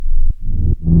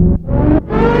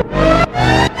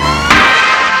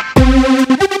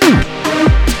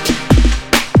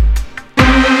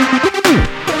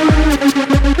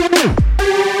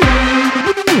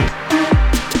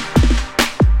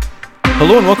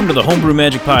welcome to the Homebrew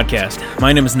Magic Podcast.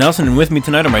 My name is Nelson, and with me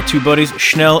tonight are my two buddies,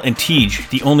 Schnell and Tej,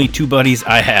 the only two buddies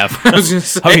I have. How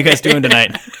are you guys doing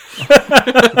tonight?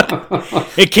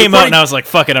 It came out, and I was like,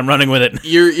 fuck it, I'm running with it.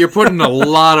 You're putting a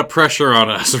lot of pressure on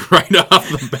us right off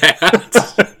the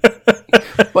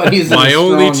bat. But he's my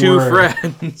only two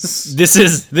friends. This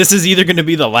is either going to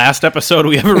be the last episode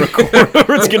we ever record,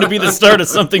 or it's going to be the start of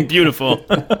something beautiful.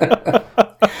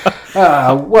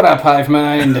 What up, Hive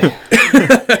Mind?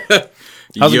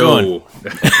 How's it going?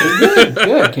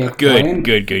 Good. Can't complain.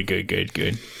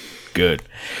 Good.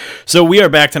 So we are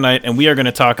back tonight, and we are going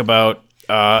to talk about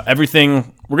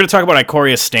everything. We're going to talk about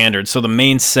Ikoria Standard, so the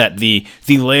main set, the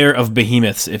lair of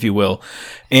behemoths, if you will.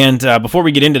 And before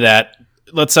we get into that,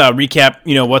 let's recap.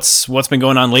 What's been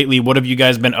going on lately. What have you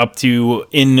guys been up to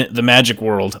in the Magic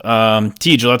world?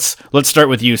 Tej, let's start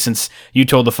with you, since you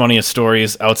told the funniest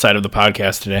stories outside of the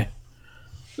podcast today.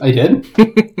 I did?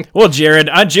 Well,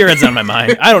 Jared's on my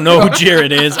mind. I don't know who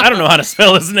Jared is. I don't know how to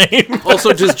spell his name.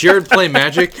 Also, does Jared play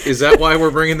Magic? Is that why we're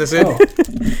bringing this in? Oh.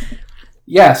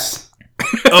 Yes.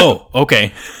 Oh,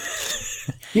 okay.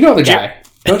 You know the guy.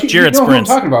 Don't you? Jared you know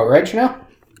Sprints. who I'm talking about, right, Chanel?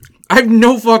 I have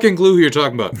no fucking clue who you're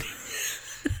talking about.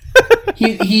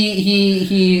 He's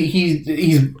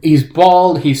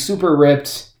bald. He's super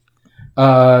ripped.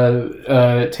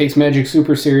 Takes Magic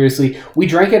super seriously. We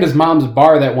drank at his mom's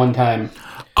bar that one time.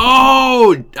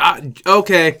 Oh,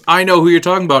 okay. I know who you're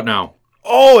talking about now.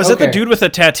 Oh, is that the dude with the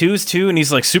tattoos too? And he's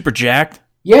like super jacked?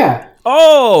 Yeah.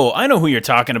 Oh, I know who you're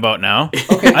talking about now.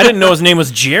 Okay. I didn't know his name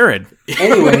was Jared.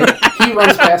 Anyway, he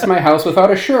runs past my house without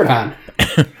a shirt on.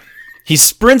 He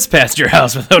sprints past your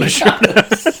house without a shirt on.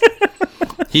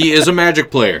 He is a Magic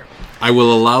player. I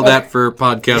will allow that for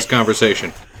podcast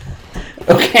conversation.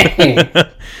 Okay.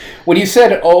 When you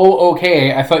said, oh,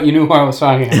 okay, I thought you knew who I was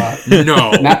talking about.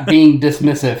 No. Not being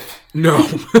dismissive. No.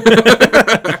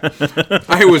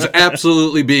 I was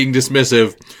absolutely being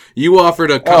dismissive. You offered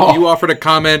a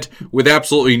comment with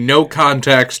absolutely no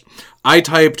context. I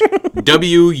typed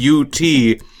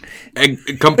W-U-T,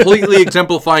 completely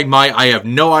exemplifying I have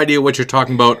no idea what you're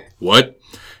talking about. What?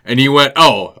 And you went,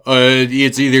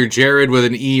 it's either Jared with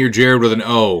an E or Jared with an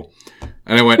O.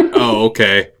 And I went, oh,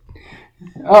 okay.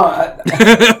 Oh,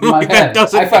 my bad.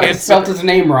 I thought I spelled his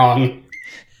name wrong.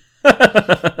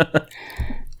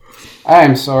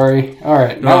 I'm sorry. All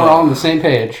right, now we're all on the same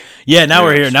page. Yeah, now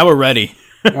we're here. Now we're ready.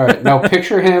 All right, now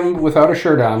picture him without a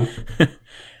shirt on.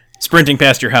 Sprinting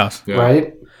past your house. Yeah.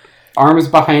 Right? Arm is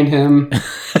behind him.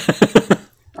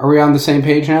 Are we on the same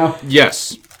page now?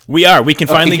 Yes. We are. We can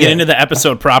finally get into the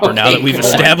episode proper now that we've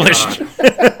established.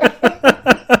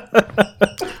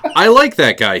 I like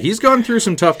that guy. He's gone through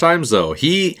some tough times, though.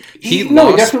 He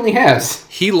definitely has.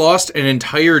 He lost an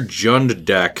entire Jund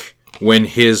deck when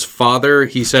his father,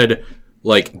 he said,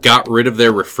 got rid of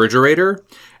their refrigerator,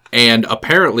 and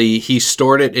apparently he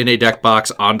stored it in a deck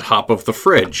box on top of the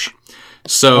fridge.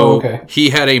 So he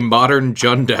had a modern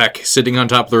Jund deck sitting on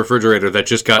top of the refrigerator that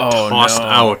just got tossed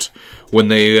out when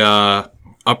they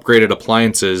upgraded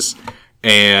appliances,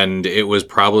 and it was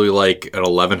probably like an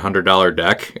 $1,100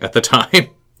 deck at the time.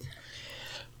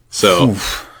 So,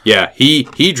 yeah,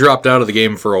 he dropped out of the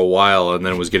game for a while and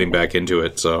then was getting back into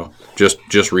it. So,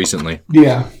 just recently.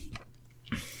 Yeah.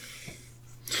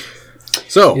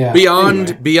 So,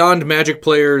 beyond Magic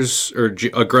players or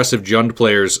aggressive Jund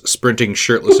players sprinting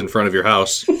shirtless in front of your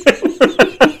house.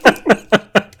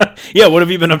 Yeah, what have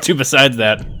you been up to besides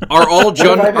that? Are all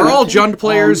Jund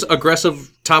players aggressive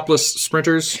topless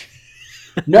sprinters?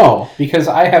 No, because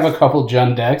I have a couple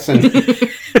Jund decks and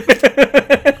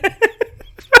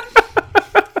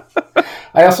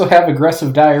I also have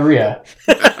aggressive diarrhea.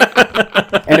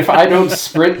 And if I don't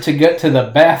sprint to get to the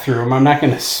bathroom, I'm not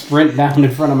going to sprint down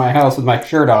in front of my house with my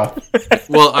shirt off.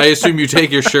 Well, I assume you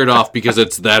take your shirt off because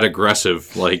it's that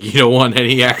aggressive. Like, you don't want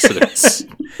any accidents.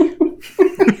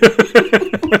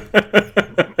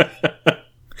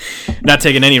 Not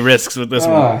taking any risks with this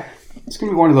one. It's going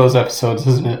to be one of those episodes,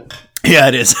 isn't it? Yeah,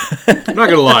 it is. I'm not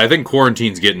going to lie. I think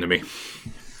quarantine's getting to me.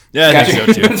 Yeah, I think so,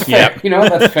 too. That's fair. Yeah.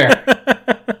 That's fair.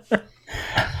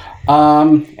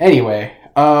 Anyway,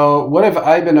 what have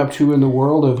I been up to in the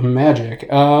world of Magic?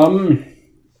 I've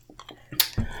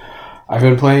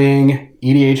been playing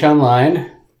EDH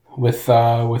Online with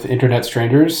internet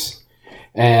strangers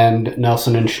and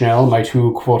Nelson and Schnell, my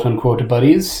two quote-unquote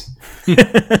buddies.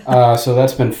 So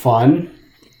that's been fun.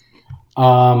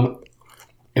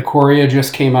 Ikoria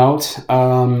just came out.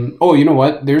 You know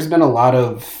what? There's been a lot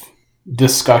of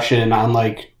discussion on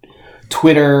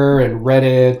Twitter and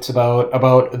Reddit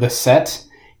about the set,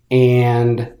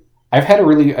 and I've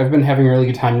been having a really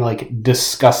good time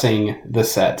discussing the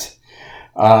set.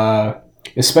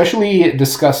 especially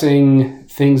discussing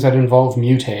things that involve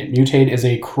Mutate. Mutate is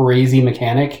a crazy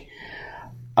mechanic.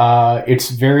 It's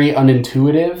very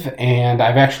unintuitive, and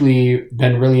I've actually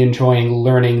been really enjoying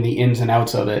learning the ins and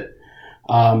outs of it.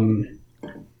 And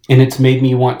it's made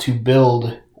me want to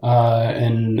build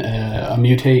a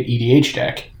Mutate EDH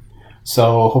deck.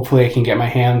 So hopefully I can get my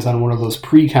hands on one of those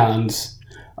precons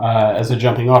as a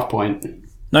jumping off point.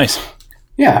 Nice.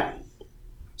 Yeah.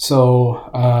 So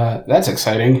that's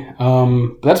exciting.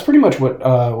 That's pretty much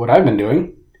what I've been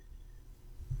doing.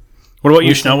 What about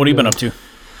you, Schnell? What have you been up to?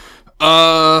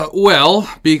 Well,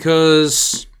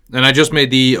 because, and I just made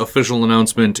the official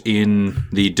announcement in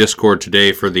the Discord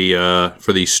today for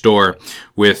the store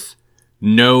with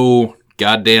no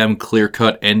goddamn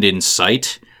clear-cut end in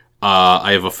sight.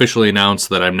 I have officially announced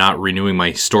that I'm not renewing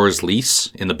my store's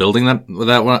lease in the building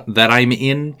that I'm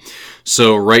in.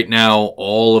 So right now,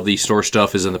 all of the store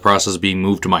stuff is in the process of being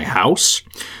moved to my house,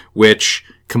 which,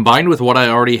 combined with what I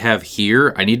already have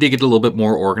here, I need to get a little bit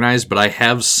more organized, but I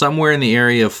have somewhere in the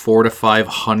area of 400,000 to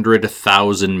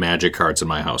 500,000 Magic cards in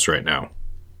my house right now.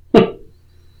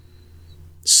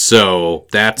 So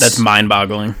that's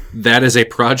mind-boggling. That is a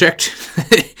project.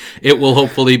 It will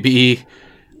hopefully be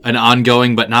an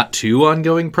ongoing but not too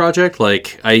ongoing project.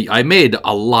 Like, I made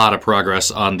a lot of progress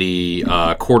on the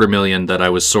 250,000 that I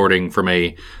was sorting from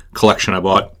a collection I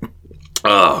bought,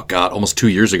 almost 2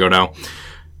 years ago now.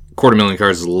 250,000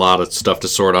 cards is a lot of stuff to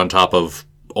sort on top of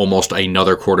almost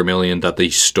another 250,000 that the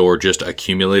store just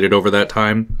accumulated over that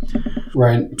time.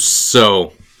 Right.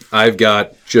 So I've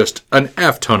got just an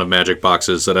F ton of Magic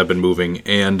boxes that I've been moving,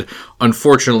 and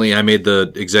unfortunately I made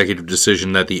the executive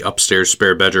decision that the upstairs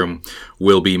spare bedroom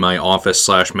will be my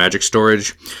office/Magic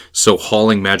storage. So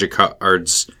hauling Magic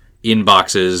cards in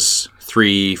boxes,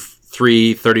 three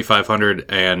 3,500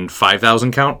 and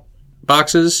 5,000 count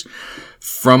boxes,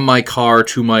 from my car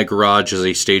to my garage as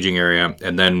a staging area,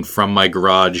 and then from my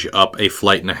garage up a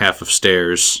flight and a half of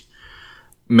stairs.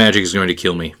 Magic is going to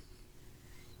kill me.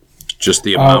 Just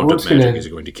the amount of Magic is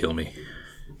going to kill me.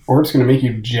 Or it's going to make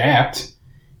you jacked.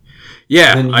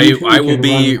 Yeah, I will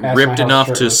be ripped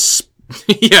enough to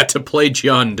to play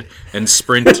Jund and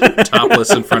sprint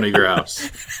topless in front of your house.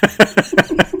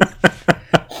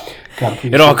 God,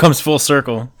 it all comes full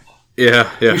circle. Yeah.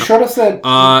 You showed us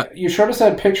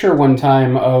that picture one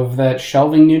time of that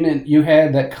shelving unit you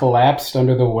had that collapsed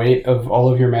under the weight of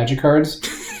all of your Magic cards.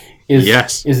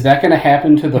 Yes. Is that going to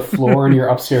happen to the floor in your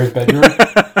upstairs bedroom?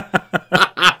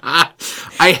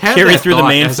 I had carry through the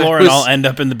main floor and I'll end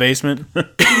up in the basement.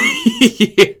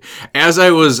 As I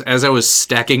was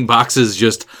stacking boxes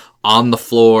just on the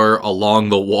floor along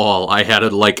the wall, I had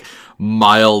a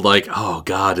mild oh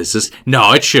god, is this?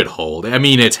 No, it should hold. I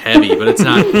mean, it's heavy, but it's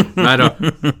not.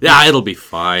 It'll be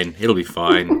fine. It'll be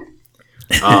fine.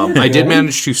 I did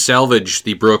manage to salvage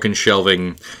the broken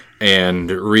shelving and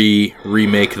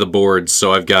remake the boards,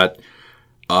 so I've got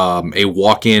a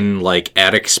walk-in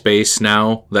attic space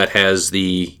now that has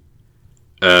the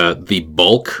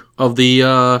bulk of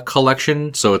the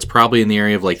collection, so it's probably in the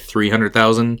area of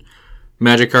 300,000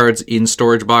 Magic cards in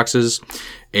storage boxes.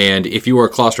 And if you are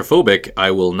claustrophobic, I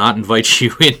will not invite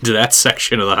you into that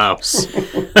section of the house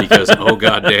because oh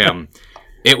goddamn,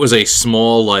 it was a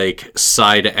small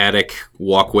side attic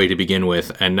walkway to begin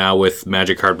with, and now with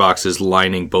Magic card boxes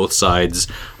lining both sides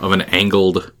of an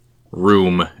angled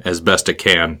room as best it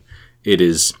can, it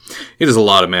is a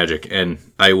lot of Magic, and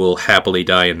I will happily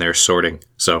die in there sorting.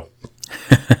 So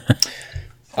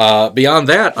beyond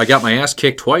that, I got my ass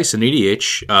kicked twice in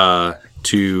EDH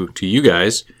to you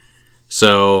guys.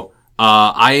 So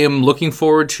I am looking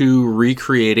forward to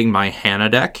recreating my Hannah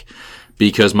deck,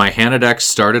 because my Hannah deck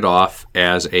started off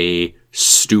as a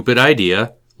stupid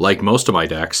idea, like most of my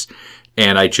decks,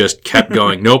 and I just kept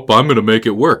going, nope, I'm going to make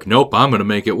it work. Nope, I'm going to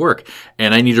make it work.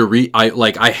 And I need to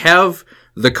I have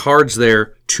the cards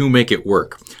there to make it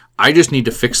work. I just need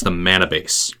to fix the mana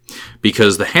base,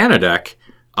 because the Hannah deck,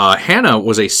 Hannah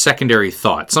was a secondary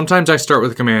thought. Sometimes I start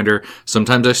with a commander,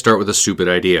 sometimes I start with a stupid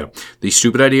idea. The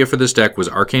stupid idea for this deck was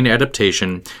Arcane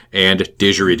Adaptation and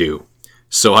Didgeridoo.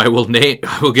 So I will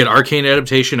get Arcane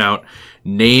Adaptation out,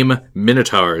 name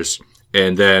Minotaurs,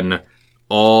 and then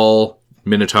all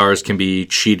Minotaurs can be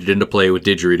cheated into play with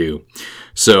Didgeridoo.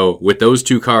 So with those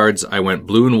two cards, I went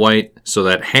blue and white so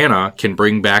that Hannah can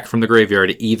bring back from the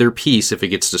graveyard either piece if it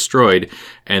gets destroyed,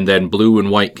 and then blue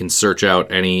and white can search out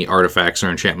any artifacts or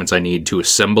enchantments I need to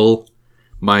assemble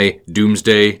my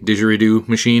Doomsday Didgeridoo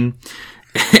machine.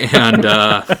 And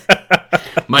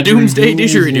my Doomsday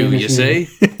Didgeridoo, you say?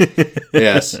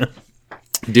 Yes.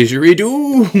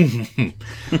 Didgeridoo!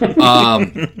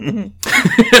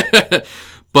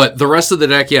 But the rest of the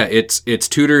deck, yeah, it's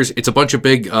tutors. It's a bunch of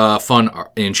big, fun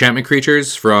enchantment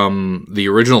creatures from the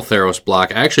original Theros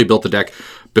block. I actually built the deck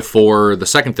before the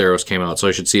second Theros came out, so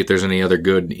I should see if there's any other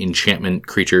good enchantment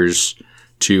creatures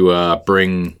to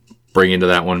bring into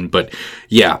that one. But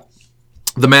yeah,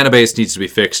 the mana base needs to be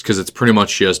fixed because it's pretty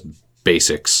much just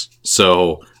basics.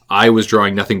 So I was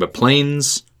drawing nothing but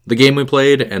planes the game we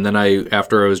played, and then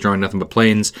after I was drawing nothing but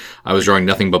planes, I was drawing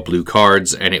nothing but blue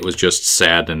cards, and it was just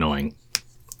sad and annoying.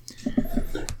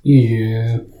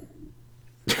 Yeah.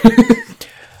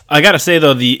 I gotta say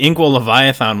though, the Inkwell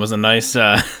Leviathan was a nice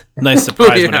surprise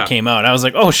when it came out. I was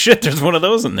like, oh shit, there's one of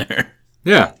those in there.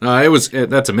 Yeah,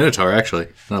 that's a Minotaur actually,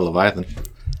 not a Leviathan.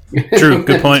 True.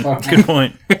 Good point. Good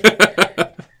point.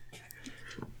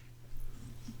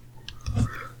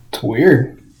 It's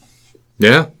weird.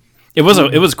 Yeah. It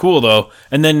was cool though.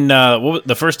 And then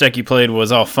the first deck you played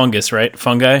was all fungus, right?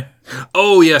 Fungi.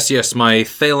 Oh yes, my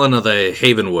Thalen of the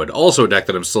Havenwood, also a deck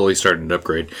that I'm slowly starting to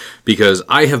upgrade because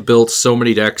I have built so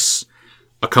many decks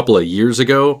a couple of years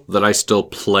ago that I still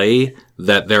play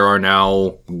that there are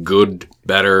now good,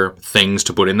 better things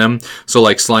to put in them. So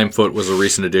like Slimefoot was a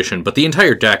recent addition, but the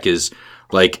entire deck is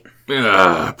like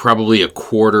probably a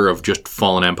quarter of just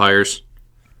Fallen Empires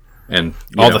and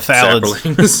all the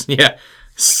Thalids. Yeah.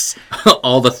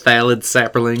 All the Thalid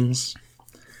Saprolings.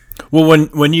 Well,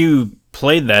 when you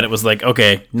played that, it was like,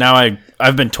 okay, now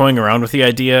I've been toying around with the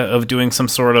idea of doing some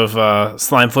sort of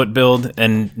Slimefoot build,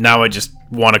 and now I just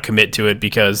want to commit to it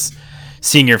because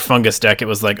seeing your fungus deck, it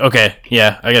was like, okay,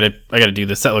 yeah, I gotta do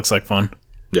this. That looks like fun.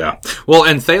 Yeah. Well,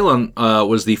 and Thalen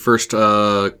was the first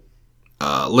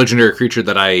legendary creature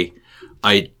that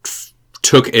I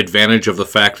took advantage of the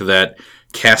fact that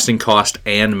casting cost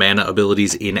and mana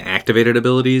abilities in activated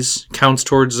abilities counts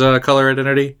towards color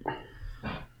identity.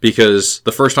 Because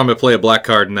the first time I play a black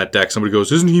card in that deck, somebody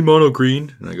goes, "Isn't he mono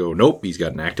green?" And I go, "Nope, he's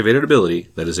got an activated ability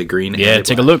that is a green." Yeah, and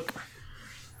take a look.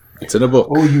 It's in a book.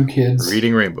 Oh, you kids!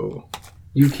 Reading Rainbow.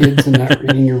 You kids are not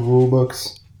reading your rule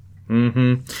books.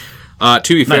 Mm-hmm.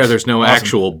 To be fair, Nice. there's no Awesome.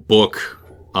 actual book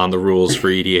on the rules for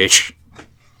EDH.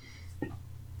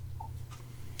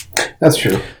 That's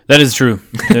true. That is true.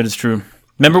 That is true.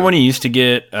 Remember when you used to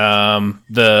get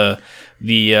the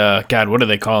God, what do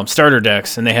they call them? Starter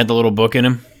decks, and they had the little book in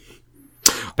them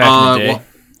back in the day. Well,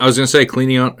 I was going to say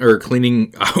cleaning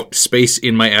out space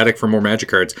in my attic for more Magic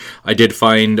cards. I did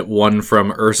find one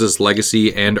from Urza's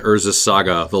Legacy and Urza's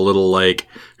Saga. The little like,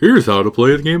 here's how to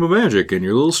play the game of Magic and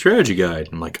your little strategy guide.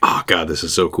 I'm like, oh god, this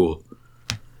is so cool.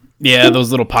 Yeah, those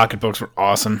little pocket books were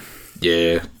awesome.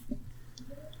 Yeah.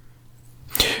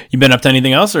 You been up to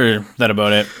anything else, or is that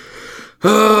about it?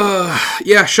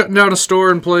 Yeah, shutting down a store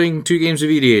and playing 2 games of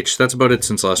EDH. That's about it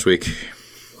since last week.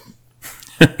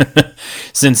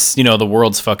 Since, the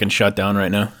world's fucking shut down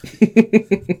right now.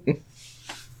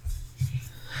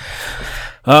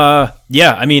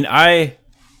 Yeah, I mean, I'm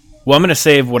going to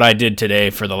save what I did today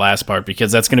for the last part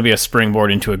because that's going to be a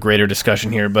springboard into a greater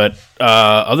discussion here. But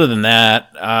other than that,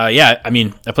 yeah, I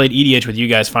mean, I played EDH with you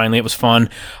guys finally. It was fun.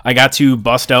 I got to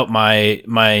bust out my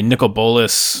Nicol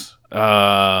Bolas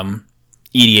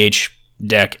EDH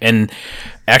deck, and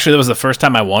actually that was the first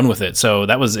time I won with it, so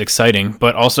that was exciting.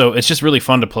 But also, it's just really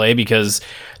fun to play because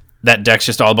that deck's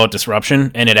just all about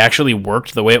disruption, and it actually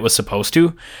worked the way it was supposed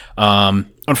to.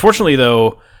 Unfortunately,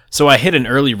 though, so I hit an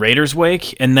early Raiders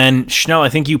Wake, and then Schnell, I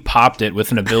think you popped it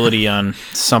with an ability on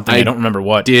something. I don't remember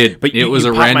what. But it was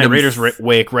you a popped random my Raiders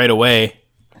Wake right away.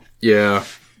 Yeah.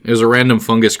 It was a random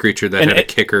fungus creature that And had a it-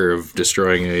 kicker of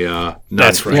destroying a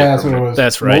That's right. Yeah, that's what it was.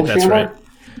 That's right. Mold That's Chamber? right.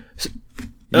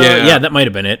 Yeah. Yeah, that might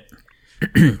have been it.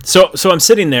 So I'm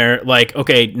sitting there like,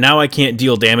 okay, now I can't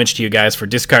deal damage to you guys for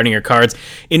discarding your cards.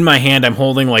 In my hand, I'm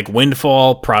holding like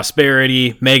Windfall,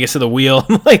 Prosperity, Magus of the Wheel.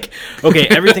 I'm like, okay,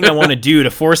 everything I want to do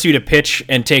to force you to pitch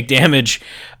and take damage,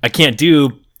 I can't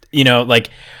do.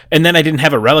 And then I didn't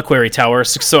have a Reliquary Tower,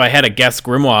 so I had a Geth's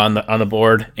Grimoire on the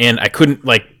board, and I couldn't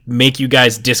like make you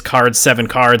guys discard 7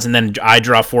 cards and then I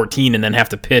draw 14 and then have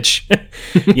to pitch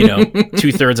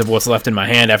 2/3 of what's left in my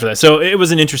hand after that. So it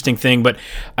was an interesting thing, but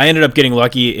I ended up getting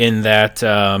lucky in that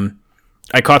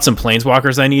I caught some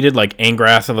planeswalkers I needed, like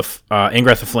Angrath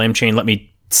of Flame Chain let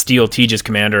me steal Tej's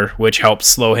commander, which helped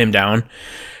slow him down.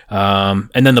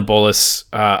 And then the Bolas,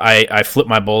 I flipped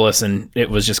my Bolas, and it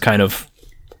was just kind of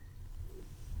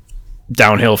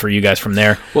downhill for you guys from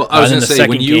there. Well, I was then going to the say,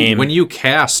 second when you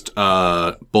cast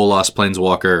Bolas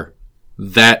Planeswalker,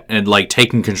 that and like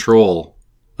taking control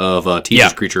of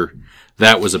Tej's creature,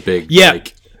 that was a big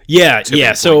Yeah. tipping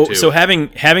point, So too.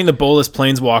 having the Bolas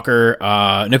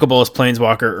Planeswalker, Nicol Bolas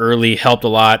Planeswalker early helped a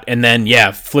lot, and then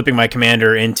flipping my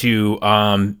commander into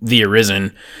the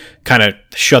Arisen kind of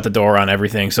shut the door on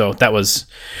everything. So that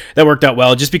worked out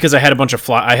well, just because I had a bunch of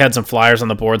I had some flyers on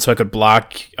the board, so I could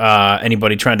block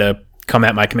anybody trying to come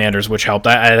at my commanders, which helped.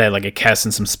 I had like a Kess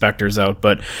and some Specters out,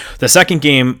 but the second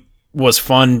game was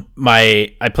fun.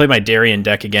 I played my Darien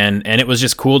deck again, and it was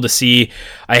just cool to see.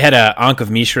 I had a Ankh of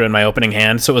Mishra in my opening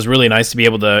hand, so it was really nice to be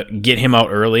able to get him out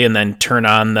early and then turn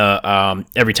on the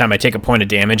every time I take a point of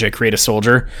damage, I create a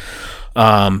soldier.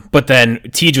 But then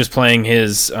Tej was playing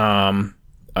his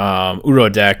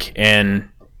Uro deck, and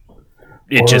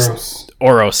it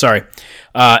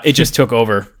it just took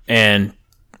over and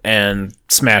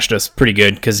smashed us pretty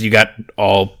good, because you got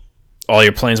all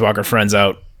your Planeswalker friends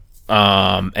out,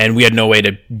 and we had no way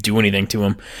to do anything to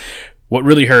him. What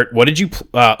really hurt? What did you?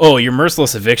 Your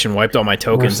Merciless Eviction wiped all my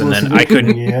tokens, and then I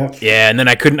couldn't. And then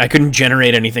I couldn't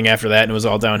generate anything after that, and it was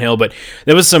all downhill. But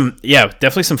there was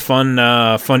definitely some fun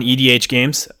EDH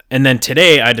games. And then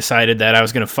today I decided that I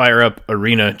was going to fire up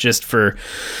Arena just for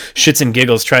shits and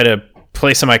giggles, try to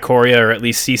play some Ikoria, or at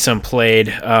least see some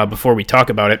played before we talk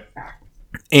about it.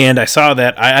 And I saw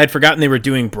that I had forgotten they were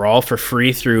doing Brawl for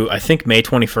free through, I think, May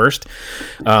 21st.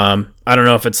 I don't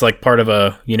know if it's like part of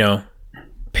a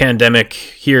pandemic,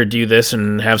 here, do this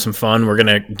and have some fun. We're going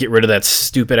to get rid of that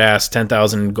stupid ass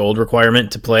 10,000 gold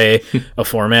requirement to play a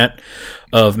format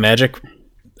of Magic.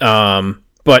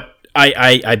 But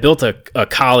I built a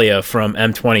Kalia from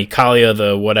M20, Kalia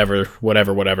the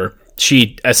whatever.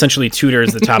 She essentially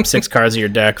tutors the top 6 cards of your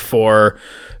deck for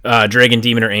Dragon,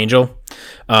 Demon, or Angel.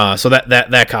 So that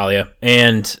Kalia.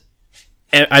 And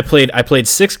I played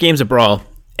 6 games of Brawl.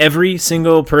 Every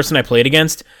single person I played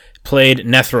against played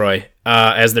Nethroi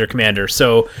as their commander.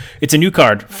 So it's a new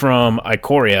card from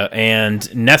Ikoria, and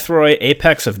Nethroi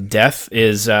Apex of Death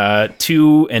is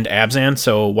 2 and Abzan,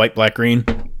 so white, black, green,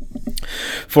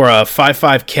 for a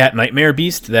 5/5 cat nightmare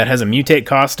beast that has a mutate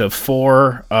cost of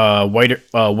 4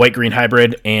 white green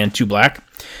hybrid and 2 black.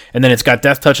 And then it's got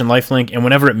Death Touch and Lifelink, and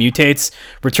whenever it mutates,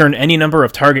 return any number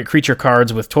of target creature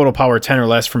cards with total power 10 or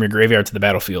less from your graveyard to the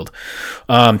battlefield.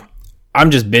 I'm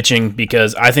just bitching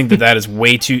because I think that is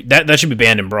way too... That should be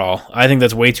banned in Brawl. I think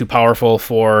that's way too powerful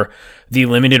for the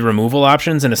limited removal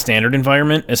options in a standard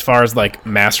environment, as far as like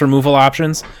mass removal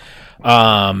options.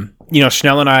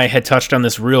 Schnell and I had touched on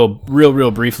this real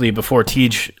briefly before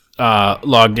Tej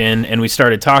logged in and we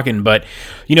started talking, but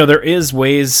there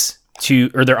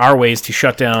are ways to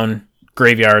shut down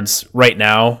graveyards right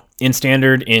now in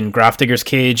standard, in Grafdigger's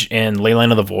Cage and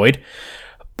Leyline of the Void.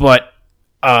 But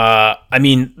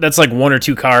that's like 1 or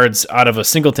 2 cards out of a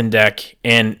singleton deck,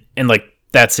 and like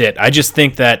that's it. I just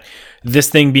think that this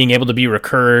thing being able to be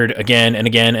recurred again and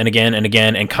again and again and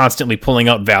again, and constantly pulling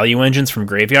out value engines from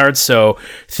graveyards. So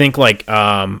think like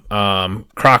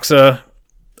Kroxa,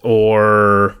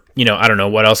 or I don't know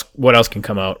what else can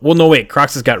come out. Well, no, wait,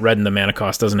 Kroxa's got red in the mana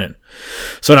cost, doesn't it?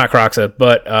 So not Kroxa,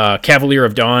 but Cavalier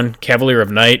of Dawn, Cavalier of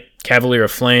Night, Cavalier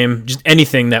of Flame, just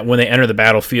anything that when they enter the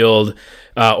battlefield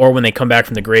or when they come back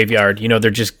from the graveyard,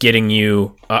 they're just getting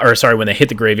you, when they hit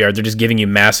the graveyard, they're just giving you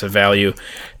massive value.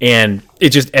 And it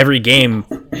just, every game,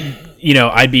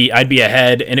 I'd be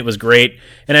ahead, and it was great.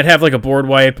 And I'd have like a board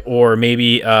wipe, or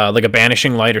maybe like a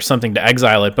Banishing Light or something to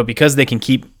exile it. But because they can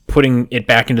keep putting it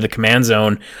back into the command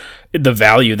zone, the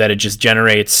value that it just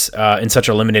generates in such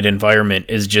a limited environment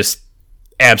is just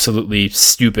absolutely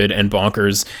stupid and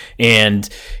bonkers. And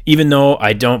even though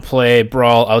I don't play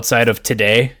Brawl outside of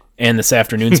today and this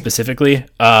afternoon specifically,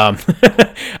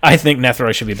 I think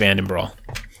Nethroi should be banned in Brawl.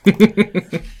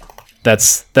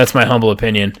 That's my humble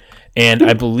opinion. And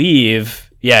I believe,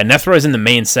 Nethroi's in the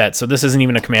main set, so this isn't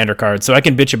even a commander card. So I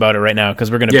can bitch about it right now,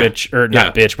 because we're going to we're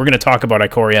going to talk about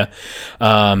Ikoria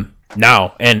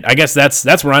now. And I guess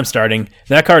that's where I'm starting.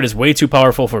 That card is way too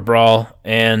powerful for Brawl,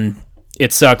 and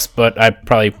it sucks, but I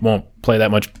probably won't play that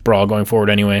much Brawl going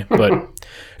forward anyway. But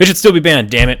it should still be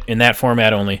banned, damn it, in that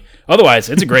format only. Otherwise,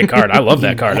 it's a great card. I love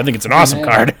that card. I think it's an awesome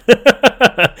card.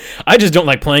 I just don't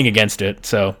like playing against it,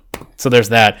 so there's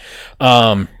that.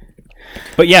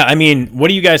 But yeah, what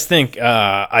do you guys think?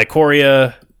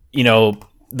 Ikoria,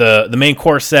 the main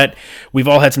core set, we've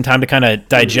all had some time to kind of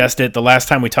digest it. The last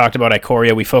time we talked about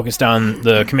Ikoria, we focused on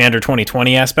the Commander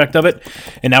 2020 aspect of it,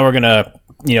 and now we're gonna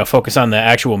focus on the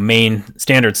actual main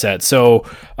standard set. So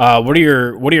what are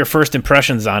your first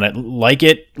impressions on it? Like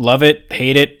it, love it,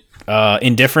 hate it,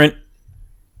 indifferent?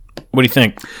 What do you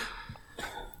think?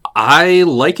 I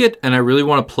like it, and I really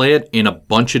want to play it in a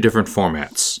bunch of different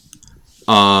formats.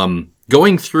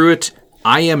 Going through it,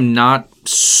 I am not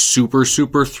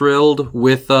super thrilled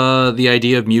with the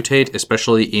idea of mutate,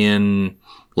 especially in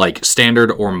like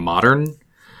standard or modern,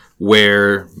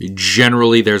 where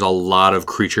generally there's a lot of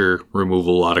creature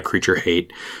removal, a lot of creature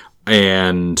hate,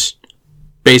 and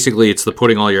basically it's the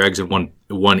putting all your eggs in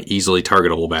one easily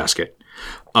targetable basket.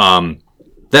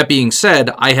 That being said,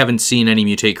 I haven't seen any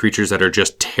mutate creatures that are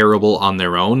just terrible on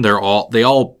their own. They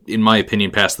all, in my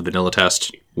opinion, pass the vanilla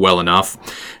test well enough.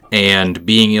 And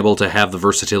being able to have the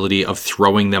versatility of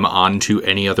throwing them onto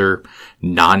any other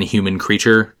non-human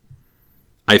creature,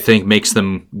 I think makes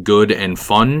them good and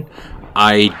fun.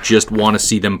 I just want to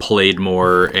see them played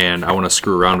more, and I want to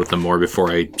screw around with them more before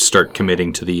I start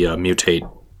committing to the mutate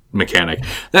mechanic.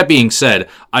 That being said,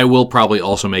 I will probably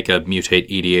also make a mutate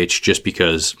EDH just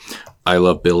because I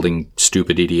love building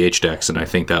stupid EDH decks, and I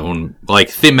think that one, like,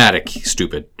 thematic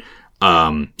stupid.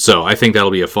 So I think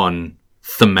that'll be a fun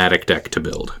thematic deck to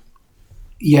build.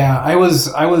 Yeah, I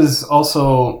was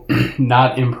also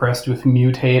not impressed with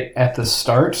mutate at the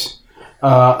start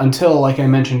until, like I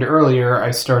mentioned earlier, I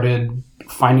started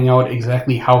finding out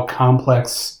exactly how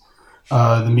complex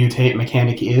the mutate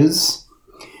mechanic is,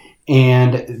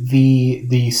 and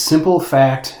the simple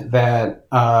fact that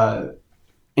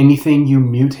anything you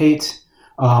mutate,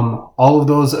 all of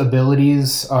those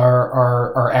abilities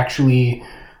are actually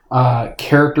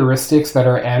characteristics that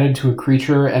are added to a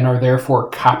creature and are therefore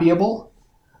copyable,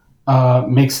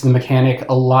 makes the mechanic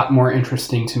a lot more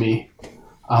interesting to me.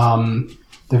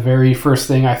 The very first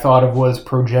thing I thought of was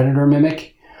Progenitor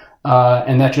Mimic,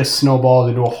 and that just snowballed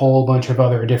into a whole bunch of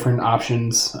other different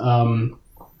options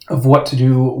of what to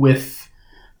do with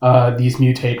these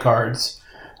mutate cards.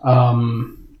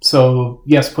 So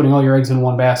yes, putting all your eggs in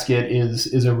one basket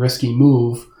is a risky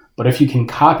move, but if you can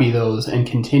copy those and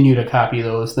continue to copy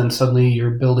those, then suddenly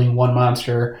you're building one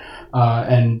monster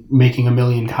and making 1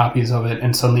 million copies of it,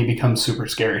 and suddenly it becomes super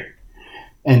scary.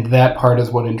 And that part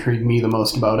is what intrigued me the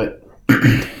most about it.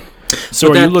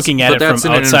 So are you looking at it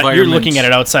from outside? You're looking at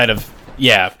it outside of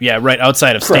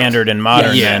outside of standard and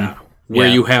modern. Yeah, where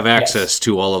you have access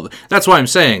to all of that's why I'm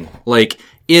saying, like,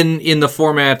 in the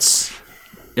formats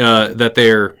that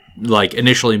they're like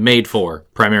initially made for,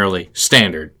 primarily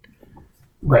standard.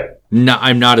 Right. No,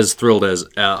 I'm not as thrilled as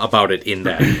about it in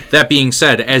that. That being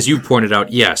said, as you pointed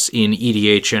out, yes, in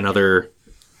EDH and other,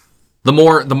 the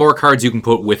more cards you can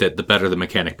put with it, the better the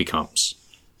mechanic becomes.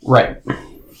 Right.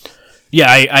 Yeah,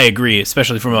 I agree,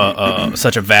 especially from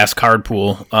such a vast card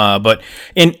pool. But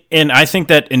I think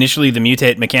that initially the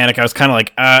mutate mechanic, I was kind of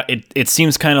like, it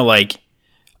seems kind of like,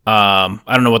 I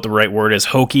don't know what the right word is,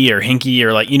 hokey or hinky,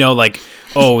 or like, like,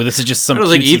 oh, this is just some. I don't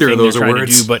think either of those are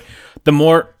words. But the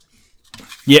more,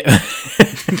 yeah,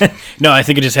 no, I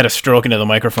think it just had a stroke into the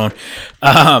microphone.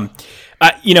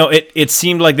 It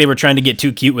seemed like they were trying to get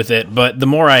too cute with it, but the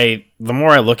more I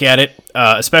look at it,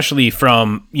 especially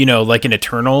from, like an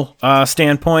Eternal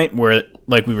standpoint, where,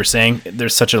 like we were saying,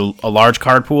 there's such a large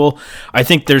card pool, I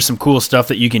think there's some cool stuff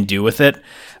that you can do with it.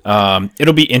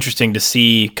 It'll be interesting to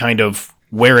see kind of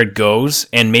where it goes,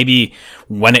 and maybe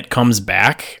when it comes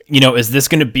back, is this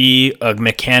going to be a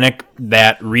mechanic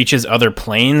that reaches other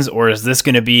planes, or is this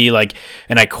going to be like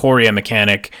an Ikoria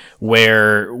mechanic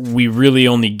where we really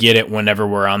only get it whenever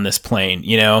we're on this plane,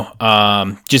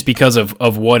 just because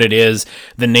of what it is,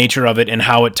 the nature of it, and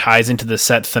how it ties into the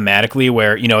set thematically,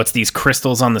 where, it's these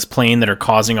crystals on this plane that are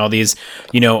causing all these,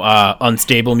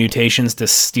 unstable mutations to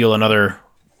steal another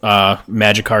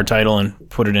Magic card title and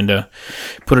put it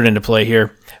into play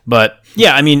here. But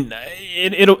yeah, I mean,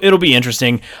 it'll be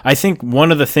interesting. I think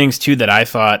one of the things too that I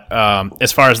thought,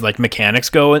 as far as like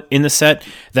mechanics go in the set,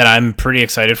 that I'm pretty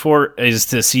excited for is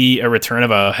to see a return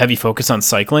of a heavy focus on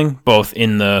cycling, both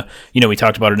in the, we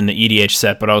talked about it in the EDH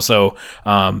set, but also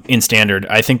in standard.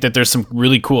 I think that there's some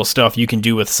really cool stuff you can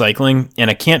do with cycling, and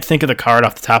I can't think of the card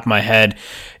off the top of my head.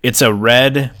 It's a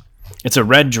red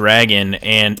dragon,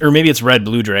 or maybe it's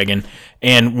red-blue dragon,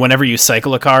 and whenever you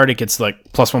cycle a card, it gets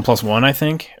like +1/+1, I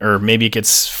think, or maybe it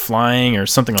gets flying or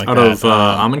something like that. Out of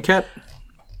Amonkhet?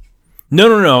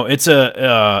 No. It's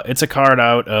a card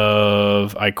out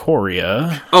of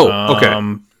Ikoria. Oh,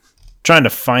 okay. Trying to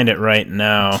find it right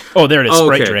now. Oh, there it is,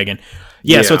 Sprite Dragon.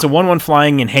 Yeah, so it's a 1/1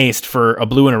 flying in haste for a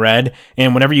blue and a red,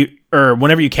 and whenever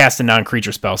you cast a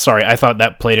non-creature spell, sorry, I thought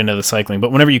that played into the cycling,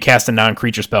 but whenever you cast a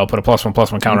non-creature spell, put a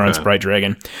 +1/+1 counter on Sprite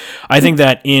Dragon. I think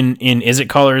that in Izzet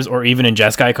colors, or even in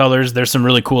Jeskai colors, there's some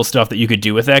really cool stuff that you could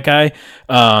do with that guy.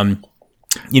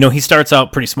 He starts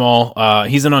out pretty small.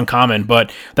 He's an uncommon,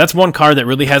 but that's one card that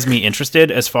really has me interested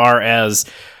as far as,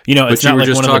 it's not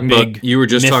like one of the big you were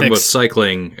just talking about mythics.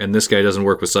 Cycling, and this guy doesn't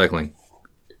work with cycling.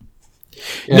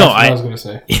 Yeah, no, I was going to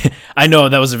say. I know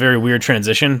that was a very weird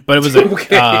transition, but it was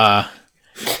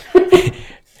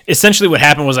Essentially what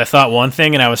happened was I thought one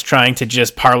thing and I was trying to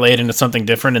just parlay it into something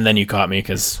different, and then you caught me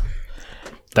because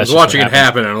I was watching it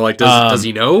happen, and I'm like, does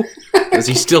he know? Does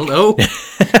he still know?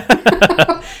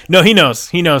 No, he knows.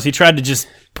 He knows. He tried to just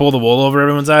pull the wool over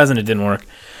everyone's eyes, and it didn't work.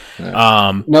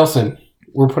 Nelson,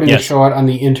 we're putting a show out on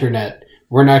the internet.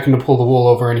 We're not going to pull the wool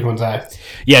over anyone's eyes.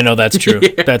 Yeah, no, that's true.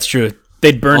 Yeah. That's true.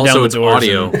 They'd burn down the doors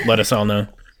audio. And let us all know.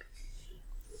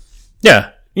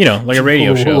 Yeah, like a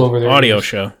radio show, audio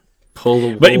show.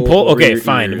 Pull the wool over your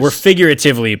fine. ears. We're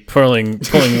figuratively pulling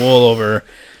wool over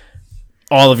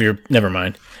all of your... Never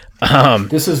mind.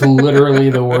 This is literally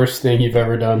the worst thing you've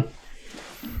ever done.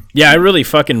 Yeah, I really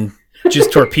fucking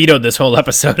just torpedoed this whole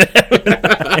episode.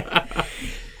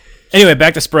 Anyway,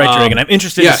 back to Sprite Dragon. I'm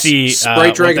interested to see.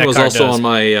 Sprite Dragon was also does.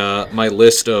 on my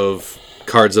list of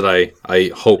cards that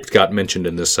I hoped got mentioned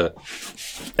in this set.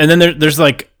 And then there's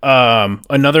like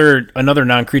another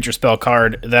non-creature spell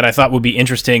card that I thought would be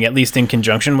interesting, at least in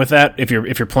conjunction with that. If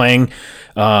you're playing,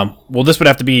 this would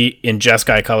have to be in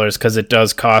Jeskai colors because it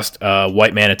does cost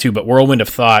white mana too. But Whirlwind of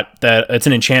Thought, that it's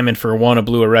an enchantment for 1, a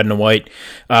blue, a red, and a white.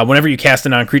 Whenever you cast a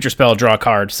non-creature spell, draw a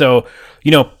card. So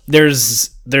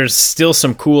there's still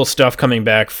some cool stuff coming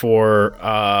back for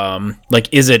like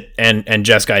Izzet and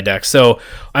Jeskai decks. So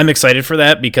I'm excited for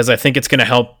that because I think it's going to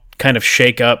help kind of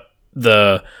shake up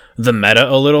the meta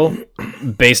a little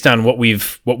based on what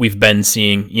we've been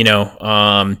seeing,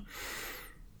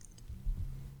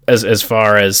 as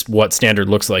far as what standard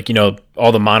looks like.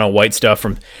 All the mono white stuff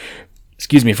from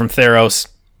Theros.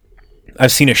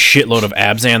 I've seen a shitload of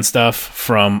Abzan stuff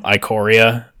from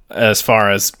Ikoria as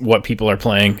far as what people are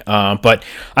playing. But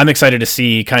I'm excited to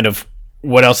see kind of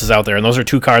what else is out there. And those are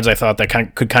two cards I thought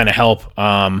that could kind of help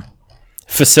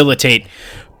facilitate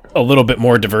a little bit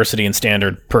more diversity in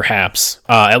standard, perhaps,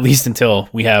 at least until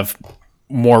we have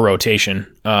more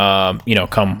rotation,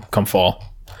 come fall.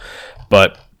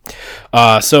 But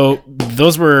so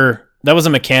that was a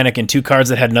mechanic and two cards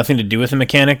that had nothing to do with the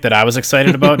mechanic that I was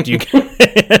excited about. Do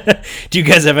you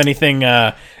guys have anything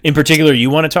in particular you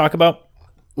want to talk about?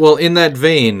 Well, in that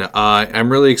vein,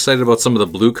 I'm really excited about some of the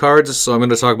blue cards, so I'm going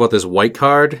to talk about this white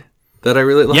card that I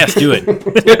really like. Yes, do it.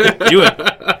 Do it.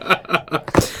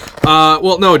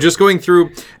 Just going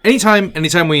through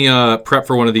anytime we prep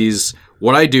for one of these,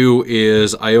 what I do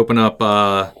is I open up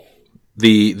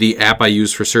the app I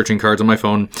use for searching cards on my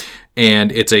phone,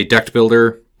 and it's a deck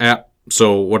builder app.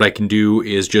 So what I can do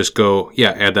is just go,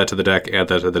 add that to the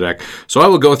deck. So I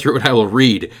will go through and I will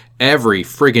read every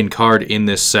friggin' card in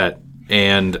this set,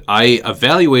 and I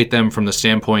evaluate them from the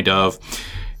standpoint of,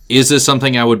 is this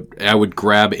something I would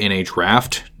grab in a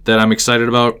draft that I'm excited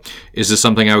about? Is this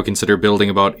something I would consider building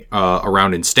about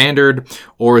around in standard,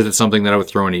 or is it something that I would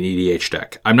throw in an EDH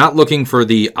deck? I'm not looking for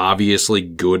the obviously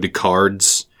good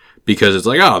cards because it's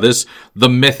like, the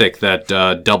mythic that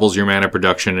doubles your mana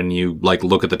production and you like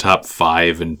look at the top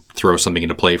 5 and throw something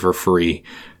into play for free.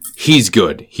 He's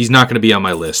good. He's not going to be on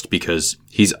my list because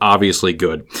he's obviously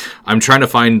good. I'm trying to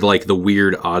find like the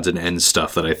weird odds and ends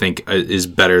stuff that I think is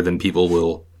better than people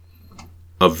will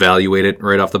evaluate it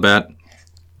right off the bat.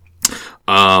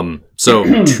 So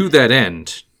to that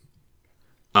end,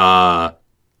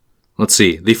 let's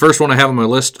see. The first one I have on my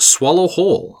list, Swallow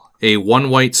Whole, a 1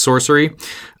 white sorcery,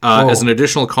 as an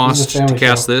additional cost to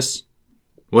cast this.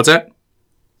 What's that?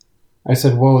 I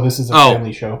said, whoa, this is a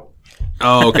family show.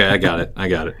 Oh, okay. I got it.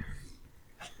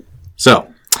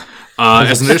 So,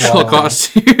 as an additional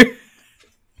cost, to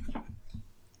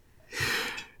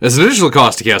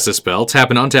cast this spell, tap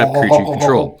an untapped creature you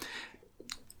control.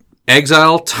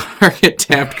 Exile target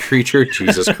tapped creature,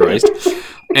 Jesus Christ,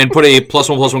 and put a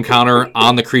 +1/+1 counter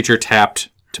on the creature tapped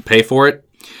to pay for it.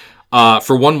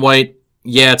 For 1 white,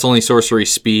 it's only sorcery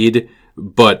speed,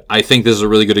 but I think this is a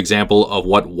really good example of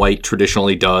what white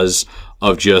traditionally does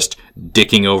of just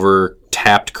dicking over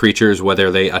tapped creatures,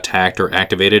 whether they attacked or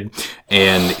activated,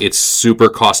 and it's super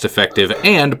cost effective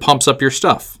and pumps up your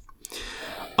stuff.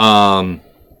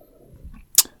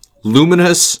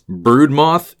 Luminous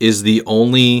Broodmoth is the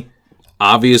only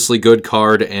obviously good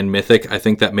card and mythic I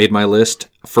think that made my list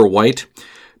for white,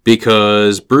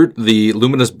 because the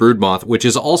Luminous Broodmoth, which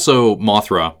is also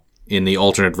Mothra in the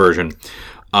alternate version,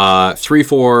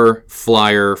 3/4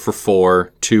 flyer for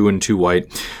 4, 2 and 2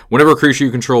 white. Whenever a creature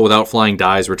you control without flying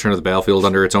dies, return to the battlefield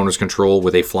under its owner's control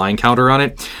with a flying counter on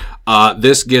it.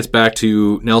 This gets back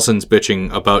to Nelson's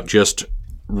bitching about just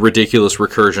ridiculous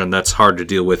recursion that's hard to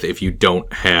deal with if you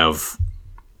don't have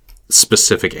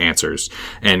specific answers.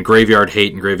 And Graveyard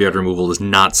Hate and Graveyard Removal is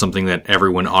not something that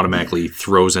everyone automatically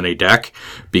throws in a deck,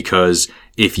 because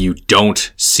if you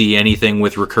don't see anything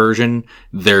with recursion,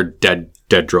 they're dead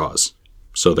draws.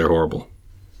 So they're horrible.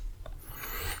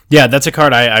 Yeah, that's a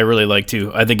card I really like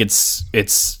too. I think it's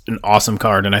an awesome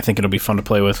card, and I think it'll be fun to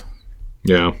play with.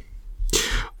 Yeah.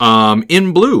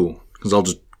 In blue, because I'll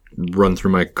just run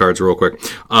through my cards real quick.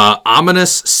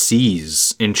 Ominous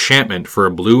Seas, enchantment for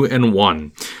a blue and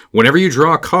 1. Whenever you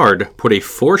draw a card, put a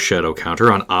foreshadow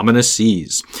counter on Ominous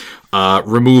Seas.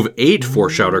 Remove 8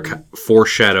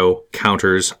 foreshadow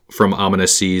counters from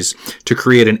Ominous Seas to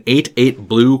create an 8/8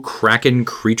 blue Kraken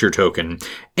creature token,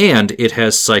 and it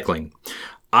has cycling.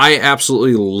 I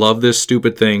absolutely love this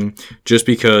stupid thing just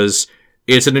because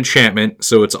it's an enchantment,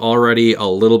 so it's already a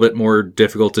little bit more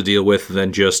difficult to deal with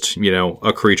than just,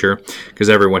 a creature, because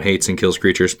everyone hates and kills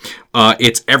creatures.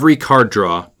 It's every card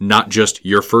draw, not just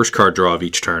your first card draw of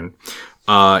each turn.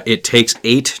 It takes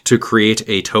 8 to create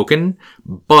a token,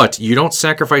 but you don't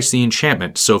sacrifice the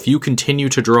enchantment, so if you continue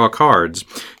to draw cards,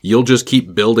 you'll just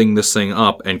keep building this thing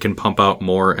up and can pump out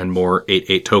more and more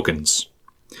 8/8 tokens.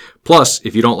 Plus,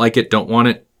 if you don't like it, don't want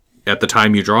it, at the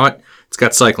time you draw it, it's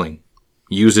got cycling.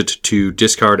 Use it to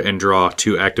discard and draw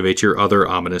to activate your other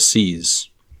Ominous Seas.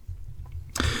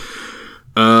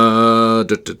 Oh,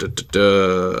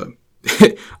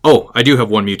 I do have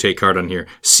one mutate card on here.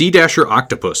 Sea Dasher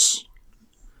Octopus.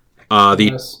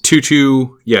 The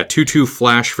 2/2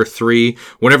 flash for 3.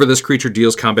 Whenever this creature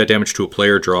deals combat damage to a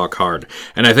player, draw a card.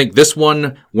 And I think this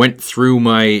one went through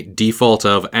my default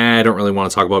of, I don't really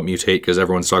want to talk about mutate because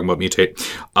everyone's talking about mutate.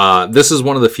 This is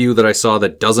one of the few that I saw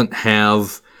that doesn't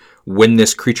have when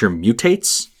this creature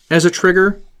mutates as a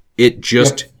trigger. It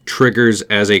just triggers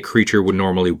as a creature would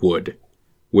normally would,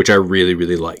 which I really,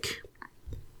 really like.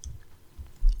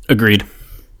 Agreed.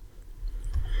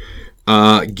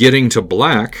 Getting to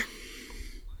black.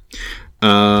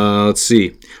 Let's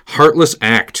see. Heartless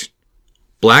Act.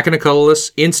 Black and a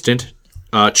colorless, instant.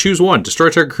 Choose one. Destroy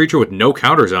target creature with no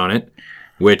counters on it,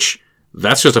 which,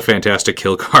 that's just a fantastic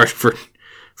kill card for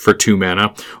 2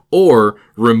 mana. Or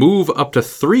remove up to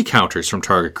 3 counters from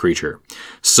target creature.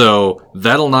 So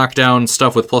that'll knock down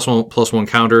stuff with +1/+1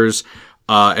 counters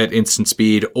at instant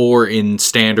speed, or in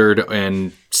standard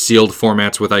and sealed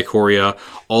formats with Ikoria.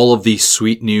 All of these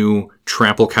sweet new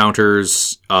trample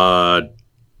counters,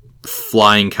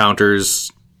 flying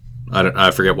counters. I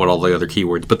forget what all the other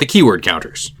keywords, but the keyword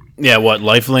counters. Yeah, what,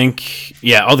 lifelink?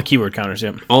 Yeah, all the keyword counters,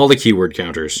 yeah. All the keyword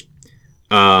counters.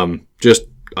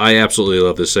 I absolutely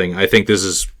love this thing. I think this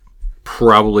is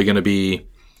probably going to be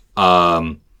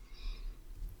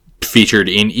featured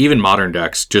in even modern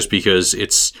decks, just because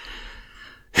it's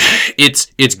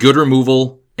good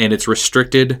removal and it's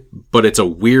restricted, but it's a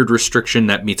weird restriction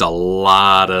that meets a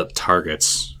lot of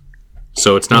targets.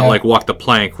 So it's not like Walk the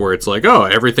Plank, where it's like, oh,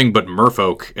 everything but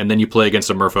Merfolk, and then you play against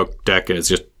a Merfolk deck and it's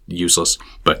just useless.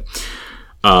 But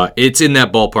it's in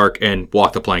that ballpark, and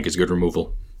Walk the Plank is good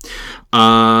removal.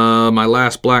 My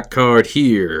last black card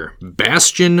here,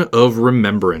 Bastion of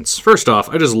Remembrance. First off,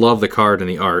 I just love the card and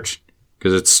the art,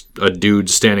 because it's a dude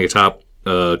standing atop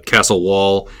a castle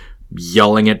wall,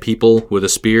 yelling at people with a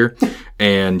spear,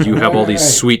 and you have all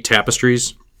these sweet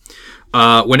tapestries.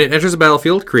 When it enters the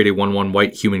battlefield, create a 1/1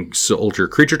 white human soldier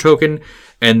creature token,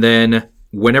 and then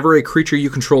whenever a creature you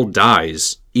control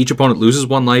dies, each opponent loses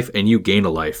 1 life and you gain a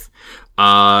life.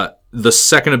 The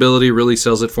second ability really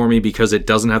sells it for me because it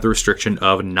doesn't have the restriction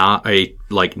of not a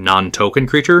non-token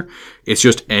creature. It's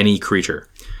just any creature.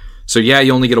 So yeah,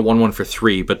 you only get a 1/1 for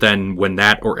 3, but then when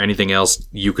that or anything else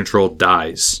you control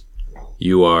dies,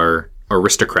 you are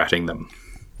aristocrating them.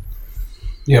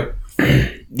 Yep.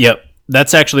 Yep.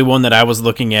 That's actually one that I was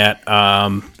looking at.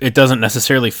 It doesn't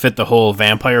necessarily fit the whole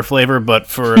vampire flavor, but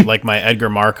for like my Edgar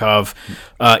Markov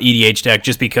EDH deck,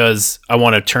 just because I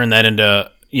want to turn that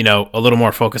into a little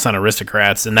more focus on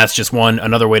aristocrats, and that's just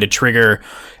another way to trigger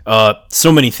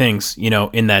so many things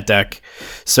in that deck.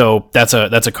 So that's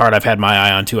a card I've had my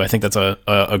eye on too. I think that's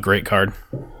a great card.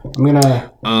 I'm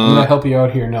gonna help you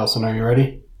out here, Nelson. Are you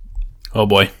ready? Oh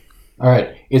boy. All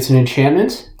right. It's an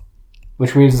enchantment,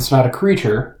 which means it's not a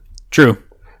creature. True.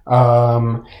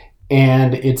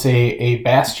 And it's a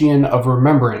Bastion of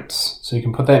Remembrance. So you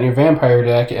can put that in your vampire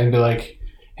deck and be like,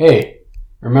 hey,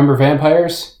 remember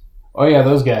vampires? Oh yeah,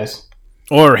 those guys.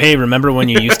 Or, hey, remember when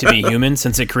you used to be human,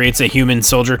 since it creates a human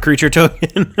soldier creature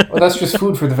token? Well, that's just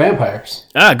food for the vampires.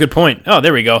 Good point. Oh,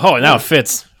 there we go. Oh, now it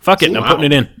fits. Fuck it, I'm putting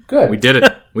it in. Good. We did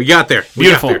it. We got there.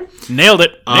 Beautiful. Nailed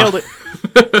it. Nailed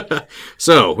it.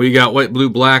 So, we got white, blue,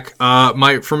 black.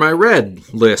 For my red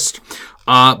list,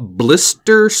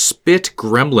 Blister Spit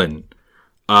Gremlin.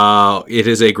 It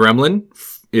is a gremlin.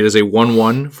 It is a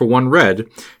 1/1 for 1 red.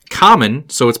 Common,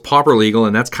 so it's pauper legal,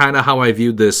 and that's kind of how I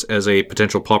viewed this as a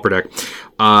potential pauper deck.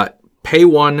 Pay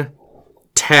 1,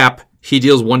 tap. He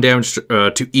deals 1 damage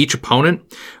to each opponent.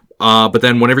 But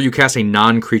then whenever you cast a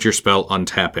non-creature spell,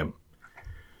 untap him.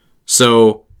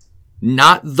 So,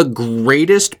 not the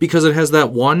greatest because it has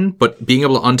that 1, but being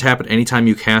able to untap it anytime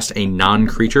you cast a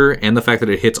non-creature, and the fact that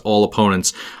it hits all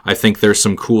opponents, I think there's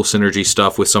some cool synergy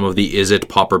stuff with some of the Izzet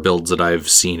Pauper builds that I've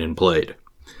seen and played.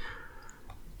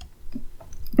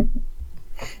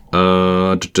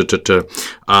 I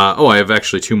have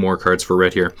actually 2 more cards for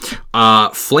red here.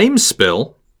 Flame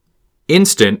Spill,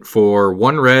 instant for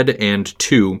 1 red and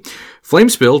 2. Flame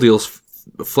Spill deals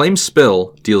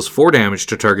 4 damage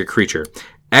to target creature.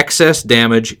 Excess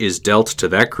damage is dealt to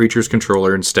that creature's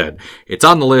controller instead. It's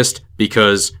on the list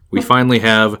because we finally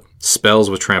have spells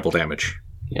with trample damage.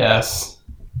 Yes.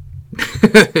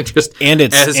 And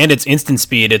it's instant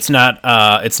speed. It's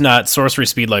not sorcery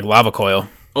speed like Lava Coil.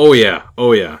 Oh yeah.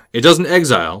 It doesn't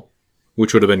exile,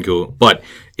 which would have been cool, but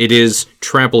it is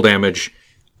trample damage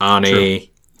on Very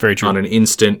true. on an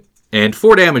instant, and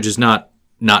 4 damage is not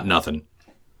nothing.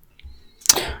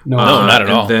 No, not at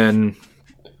all. And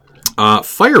then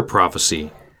Fire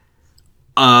Prophecy.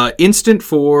 Instant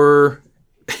for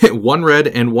 1 red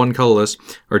and 1 colorless,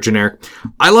 or generic.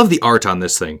 I love the art on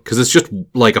this thing, because it's just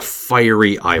like a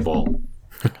fiery eyeball.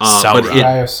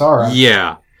 Eye of Sauron.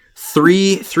 Yeah.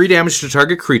 3 damage to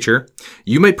target creature.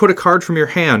 You may put a card from your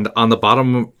hand on the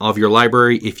bottom of your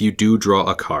library if you do draw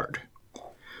a card.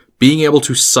 Being able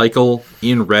to cycle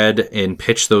in red and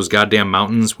pitch those goddamn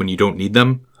mountains when you don't need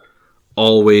them,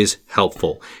 always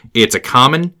helpful. It's a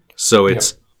common, so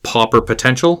it's pauper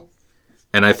potential,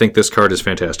 and I think this card is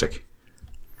fantastic.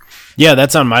 Yeah,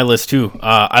 that's on my list too.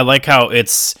 I like how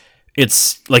it's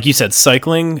like you said,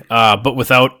 cycling, but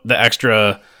without the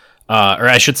extra. Or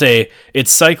I should say,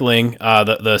 it's cycling.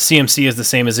 The CMC is the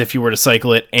same as if you were to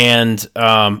cycle it, and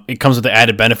it comes with the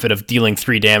added benefit of dealing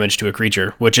 3 damage to a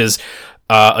creature, which is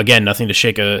again nothing to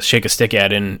shake a stick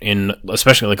at in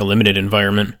especially like a limited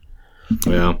environment.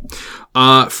 Yeah.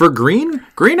 For green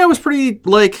I was pretty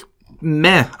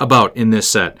meh about in this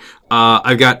set.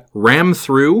 I've got Ram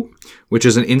Through, which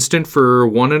is an instant for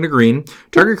 1 and a green.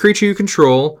 Target creature you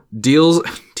control deals...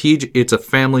 It's a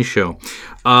family show.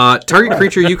 Target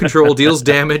creature you control deals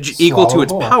damage equal to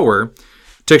its power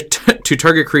to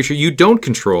target creature you don't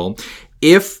control.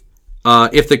 If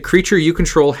the creature you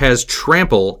control has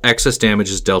trample, excess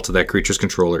damage is dealt to that creature's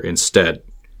controller instead.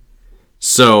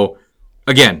 So,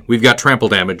 again, we've got trample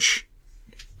damage,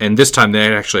 and this time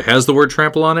that actually has the word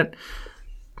trample on it,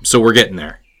 so we're getting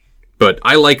there. But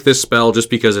I like this spell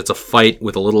just because it's a fight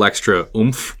with a little extra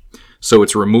oomph. So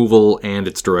it's removal and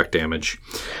it's direct damage.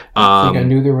 I think I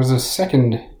knew there was a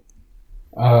second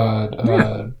card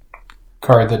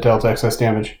that dealt excess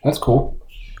damage. That's cool.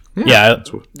 Yeah,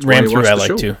 Ram Through I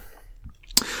like too.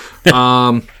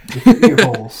 Ear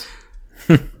holes.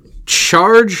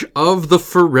 Charge of the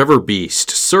Forever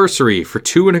Beast. Sorcery for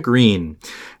 2 and a green.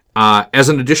 As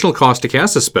an additional cost to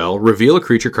cast a spell, reveal a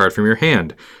creature card from your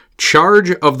hand.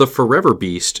 Charge of the Forever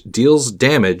Beast deals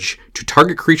damage to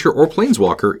target creature or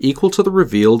planeswalker equal to the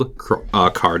revealed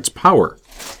card's power.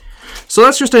 So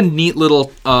that's just a neat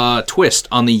little twist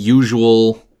on the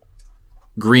usual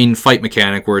green fight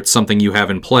mechanic where it's something you have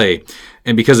in play.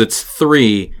 And because it's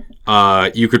 3,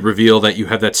 you could reveal that you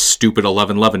have that stupid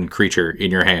 11/11 creature in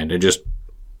your hand and just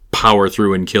power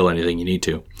through and kill anything you need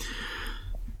to.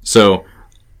 So...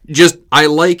 I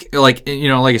like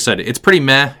I said, it's pretty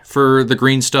meh for the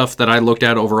green stuff that I looked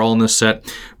at overall in this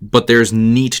set, but there's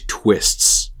neat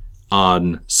twists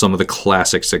on some of the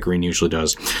classics that green usually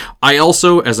does. I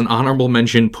also, as an honorable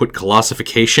mention, put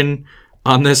Colossification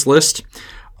on this list.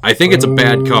 I think it's a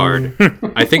bad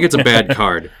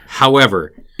card.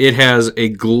 However, it has a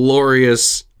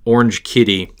glorious orange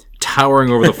kitty towering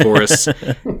over the forests,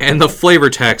 and the flavor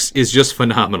text is just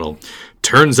phenomenal.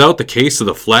 Turns out the case of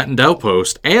the flattened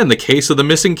outpost and the case of the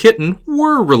missing kitten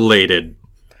were related.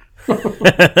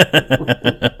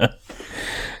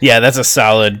 Yeah, that's a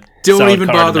solid. Don't even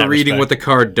bother reading what the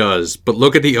card does, but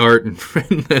look at the art and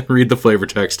then read the flavor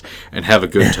text and have a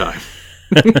good time.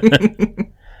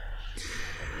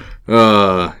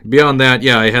 Beyond that,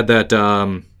 yeah, I had that.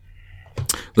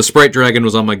 The Sprite Dragon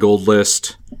was on my gold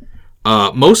list.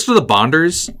 Most of the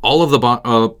bonders,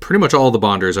 pretty much all of the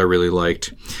bonders I really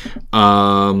liked.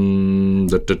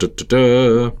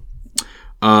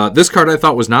 This card I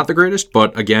thought was not the greatest,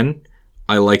 but again,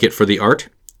 I like it for the art,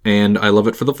 and I love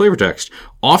it for the flavor text.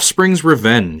 Offspring's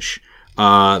Revenge.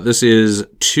 This is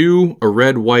 2, a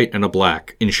red, white, and a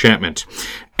black. Enchantment.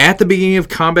 At the beginning of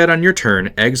combat on your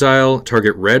turn, exile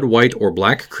target red, white, or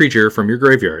black creature from your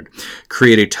graveyard.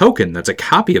 Create a token that's a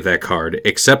copy of that card,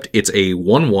 except it's a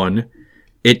 1/1.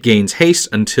 It gains haste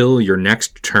until your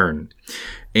next turn.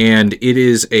 and it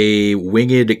is a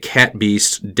winged cat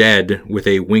beast dead with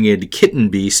a winged kitten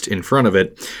beast in front of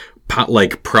it,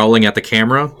 like prowling at the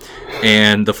camera.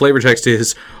 And the flavor text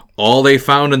is, all they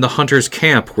found in the hunter's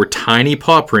camp were tiny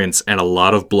paw prints and a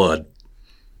lot of blood.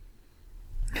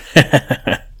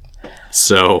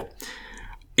 So,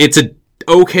 it's a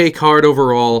okay card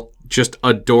overall, just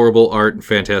adorable art and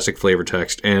fantastic flavor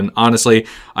text. And honestly,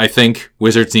 I think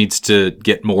Wizards needs to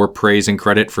get more praise and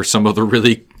credit for some of the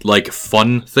really like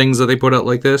fun things that they put out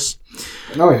like this.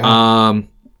 Oh yeah.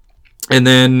 And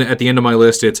then at the end of my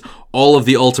list, it's all of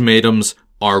the ultimatums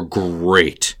are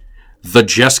great. The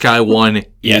Jeskai one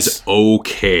is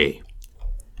okay.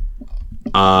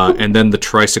 And then the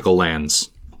Tricycle Lands.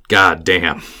 God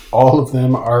damn. All of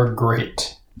them are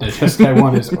great. The Jeskai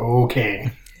one is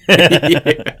okay.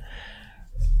 Yeah.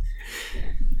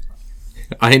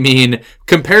 I mean,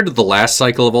 compared to the last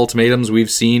cycle of ultimatums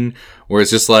we've seen, where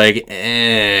it's just like,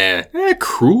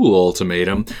 cruel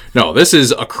ultimatum. No, this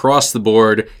is across the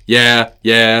board. Yeah.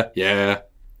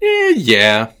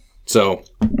 So,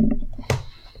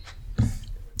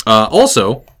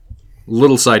 also,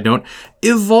 little side note,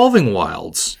 Evolving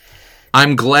Wilds.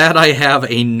 I'm glad I have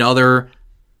another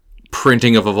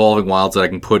printing of Evolving Wilds that I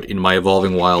can put in my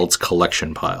Evolving Wilds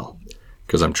collection pile.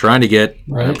 Because I'm trying to get,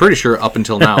 I'm pretty sure up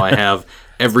until now I have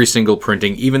every single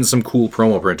printing, even some cool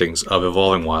promo printings of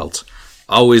Evolving Wilds.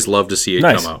 Always love to see it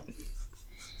come out.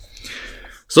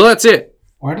 So that's it.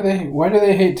 Why do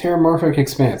they hate Terramorphic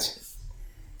Expanse?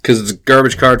 Because it's a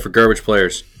garbage card for garbage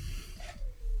players.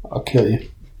 I'll kill you.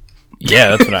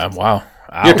 Yeah, that's what wow.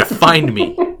 You have to find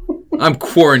me. I'm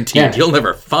quarantined. Yeah. You'll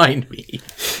never find me.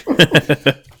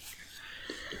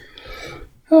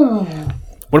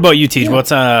 What about you, Teach?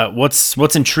 Yeah.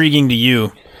 What's intriguing to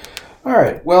you? All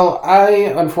right. Well,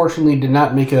 I unfortunately did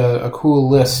not make a cool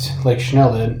list like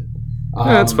Schnell did.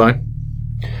 Yeah, that's fine.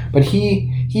 But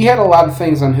he had a lot of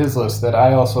things on his list that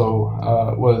I also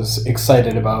was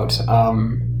excited about.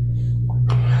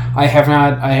 I have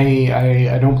not.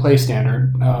 I don't play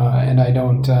Standard, and I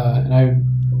don't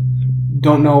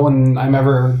know when I'm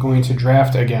ever going to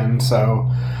draft again. So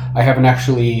I haven't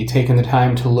actually taken the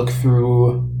time to look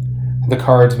through the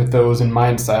cards with those in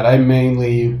mindset. I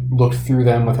mainly looked through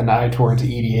them with an eye towards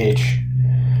EDH.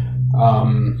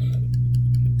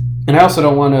 And I also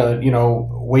don't want to,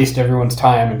 waste everyone's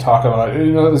time and talk about,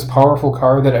 this powerful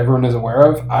card that everyone is aware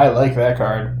of. I like that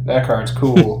card. That card's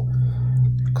cool.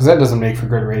 Because that doesn't make for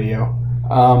good radio.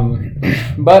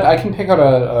 But I can pick out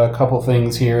a couple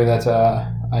things here that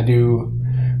I do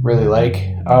really like.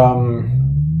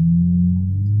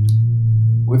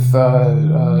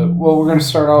 We're going to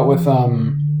start out with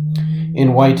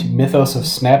in white, Mythos of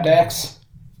Snapdax.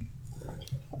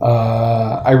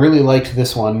 I really liked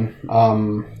this one.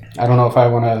 I don't know if I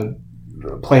want to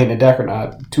play in a deck or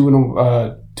not. 2 and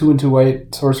 2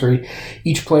 white sorcery.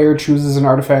 Each player chooses an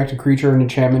artifact, a creature, an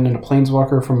enchantment, and a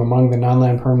planeswalker from among the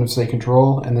non-land permanents they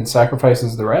control, and then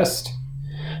sacrifices the rest.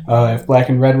 If black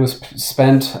and red was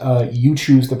spent, you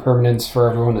choose the permanents for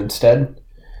everyone instead.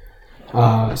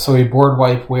 So a board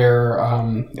wipe where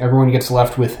everyone gets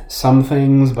left with some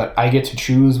things, but I get to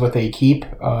choose what they keep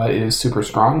is super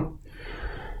strong.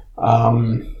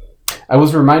 I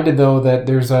was reminded, though, that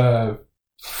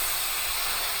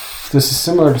this is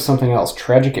similar to something else.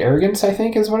 Tragic Arrogance, I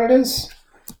think, is what it is.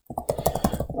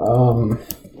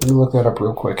 Let me look that up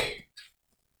real quick.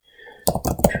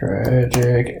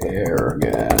 Tragic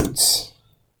Arrogance.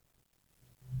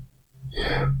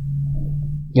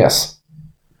 Yes.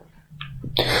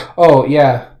 Oh,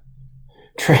 yeah.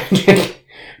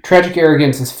 Tragic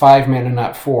Arrogance is 5 mana,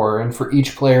 not 4, and for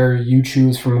each player, you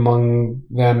choose from among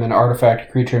them an artifact,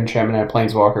 a creature, enchantment, and a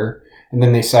planeswalker, and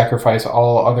then they sacrifice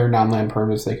all other non-land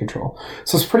permanents they control.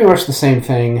 So it's pretty much the same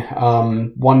thing.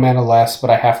 1 mana less, but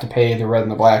I have to pay the red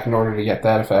and the black in order to get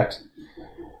that effect.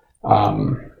 I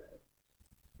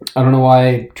don't know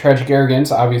why Tragic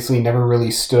Arrogance obviously never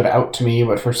really stood out to me,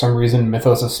 but for some reason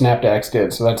Mythos of Snapdax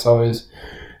did, so that's always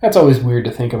weird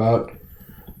to think about.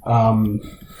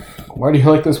 Why do you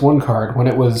like this one card when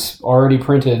it was already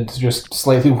printed just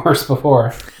slightly worse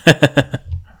before?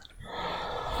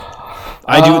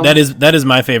 I do. That is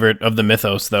my favorite of the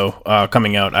Mythos, though,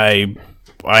 coming out. I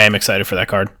am excited for that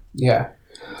card. Yeah.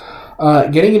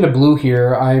 Getting into blue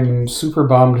here, I'm super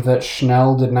bummed that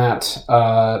Schnell did not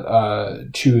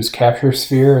choose Capture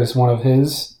Sphere as one of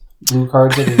his blue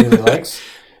cards that he really likes.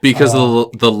 Because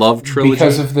of the love trilogy?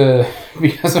 Because of the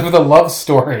love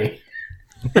story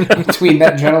between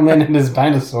that gentleman and his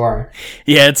dinosaur.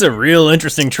 Yeah, it's a real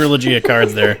interesting trilogy of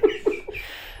cards there.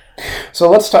 So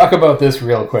let's talk about this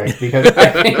real quick, because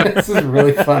I think this is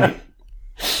really funny.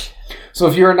 So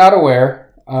if you're not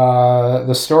aware,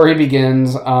 The story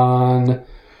begins on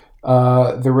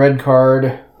the red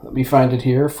card. Let me find it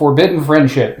here. Forbidden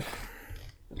Friendship,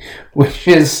 which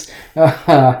is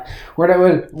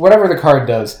whatever the card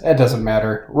does. It doesn't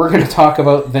matter. We're going to talk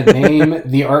about the name,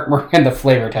 the artwork, and the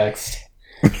flavor text.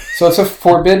 So it's a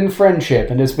forbidden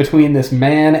friendship, and it's between this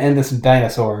man and this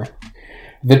dinosaur.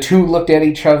 The two looked at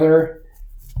each other,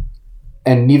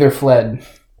 and neither fled.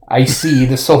 I see,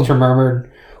 the soldier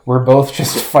murmured. We're both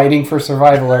just fighting for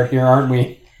survival out here, aren't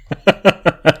we?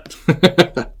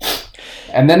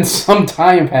 And then some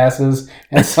time passes,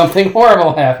 and something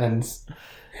horrible happens.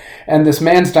 And this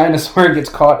man's dinosaur gets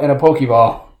caught in a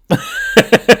Pokeball.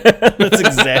 That's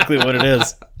exactly what it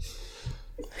is.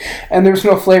 And there's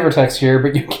no flavor text here,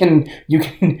 but you can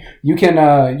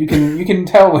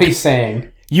tell what he's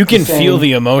saying. You can He's saying, feel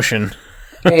the emotion.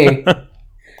 Hey,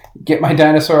 get my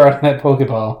dinosaur out of that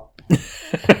Pokeball.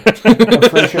 The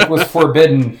friendship was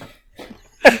forbidden.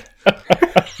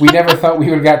 We never thought we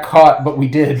would have got caught, but we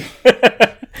did.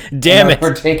 Damn it.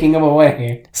 We're taking him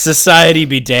away. Society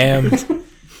be damned.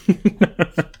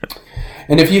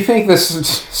 And if you think this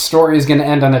story is going to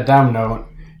end on a down note,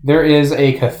 there is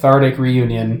a cathartic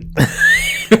reunion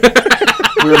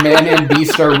where man and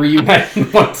beast are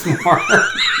reunited once more.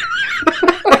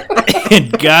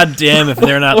 And goddamn if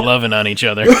they're not loving on each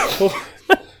other.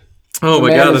 Oh my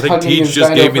god, I think Teach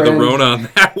just gave me the Rona on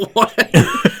that one.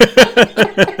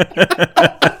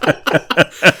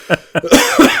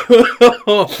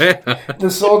 Oh, man. The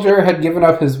soldier had given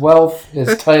up his wealth,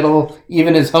 his title,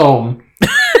 even his home.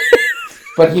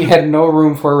 But he had no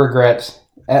room for regret.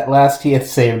 At last he had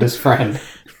saved his friend.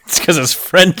 It's because his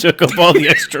friend took up all the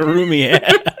extra room he had.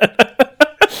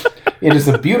 It is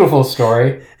a beautiful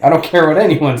story. I don't care what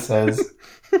anyone says.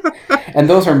 And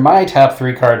those are my top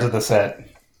 3 cards of the set.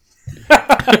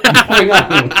 Moving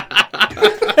on.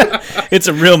 It's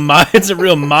a real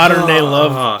modern day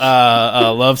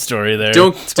love story there.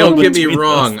 Don't get me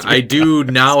wrong. I do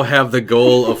now have the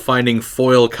goal of finding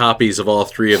foil copies of all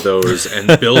 3 of those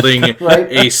and building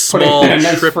a small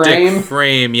nice triptych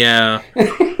frame. Yeah.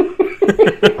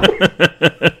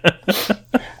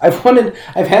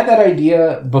 I've had that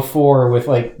idea before with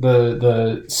like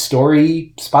the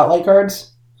story spotlight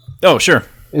cards. Oh, sure.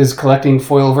 Is collecting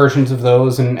foil versions of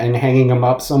those and hanging them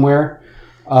up somewhere.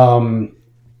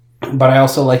 But I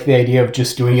also like the idea of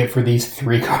just doing it for these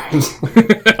 3 cards.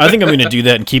 I think I'm going to do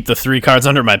that and keep the 3 cards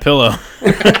under my pillow.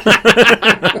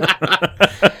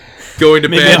 Going to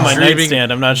Maybe bed on my dreaming,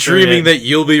 nightstand, I'm not sure dreaming yet. that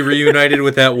you'll be reunited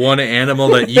with that one animal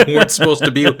that you weren't supposed to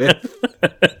be with.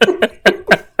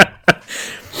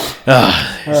 All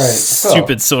right,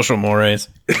 Stupid social mores.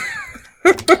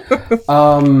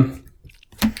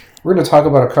 We're going to talk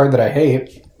about a card that I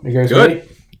hate. You guys Good. ready?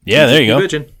 Yeah, there you go.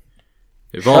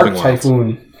 Evolving Shark Wilds.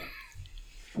 Typhoon.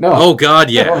 No. Oh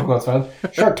god, yeah. Evolving Wilds.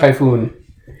 Shark Typhoon.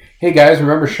 Hey guys,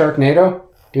 remember Sharknado?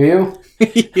 Do you?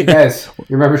 You guys,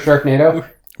 you remember Sharknado?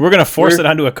 We're going to force it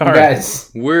onto a card. You guys.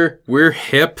 We're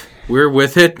hip. We're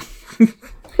with it.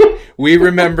 We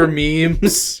remember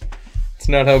memes. It's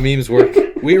not how memes work.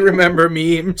 We remember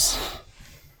memes.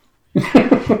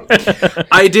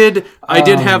 I did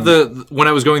have when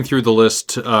I was going through the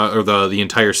list or the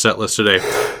entire set list today,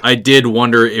 I did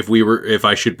wonder if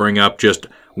I should bring up just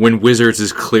when Wizards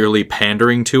is clearly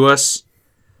pandering to us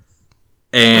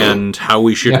and how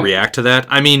we should react to that.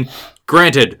 I mean,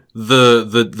 granted,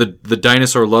 the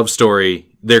dinosaur love story,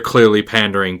 they're clearly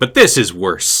pandering, but this is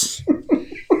worse.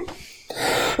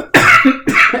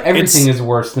 Everything is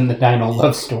worse than the Dino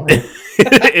love story.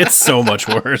 It's so much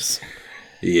worse.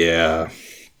 Yeah.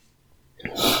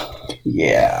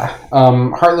 Yeah.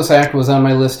 Heartless Act was on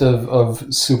my list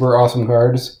of super awesome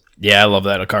cards. Yeah, I love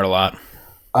that card a lot.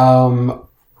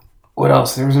 What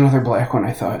else? There was another black one,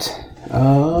 I thought.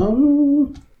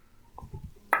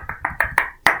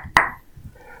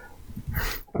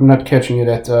 I'm not catching it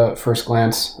at first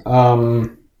glance.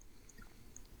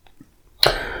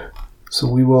 So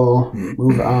we will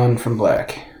move on from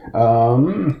black.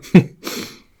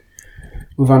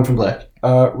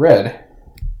 Red.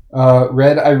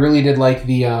 Red, I really did like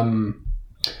the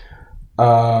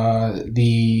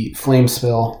flame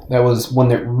spill. That was one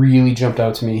that really jumped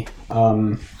out to me.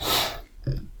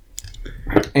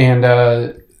 And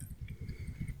the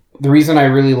reason I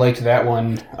really liked that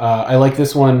one, I like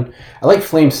this one. I like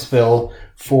flame spill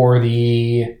for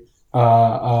the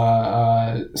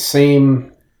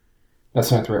same. That's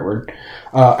not the right word.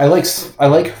 I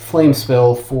like flame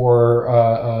spill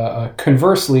for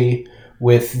conversely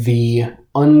with the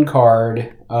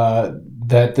uncard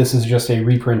that this is just a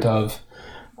reprint of.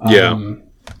 And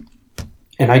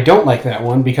I don't like that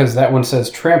one because that one says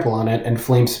trample on it and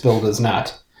flame spill does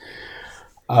not.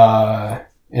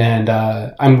 And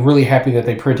I'm really happy that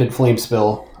they printed Flame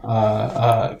Spill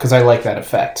because I like that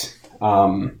effect.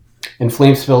 And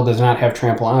Flame Spill does not have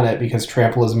Trample on it because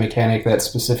Trample is a mechanic that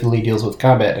specifically deals with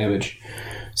combat damage.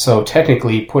 So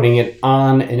technically, putting it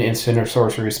on an instant or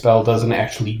sorcery spell doesn't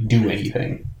actually do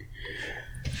anything.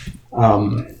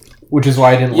 Which is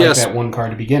why I didn't like that one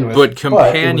card to begin with. But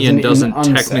Companion doesn't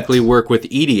technically work with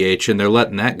EDH, and they're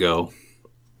letting that go.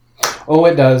 Oh,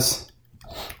 it does.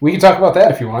 We can talk about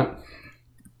that if you want.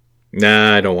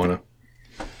 Nah, I don't want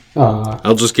to.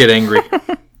 I'll just get angry.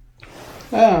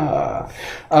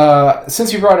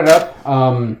 Since you brought it up,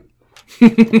 I'm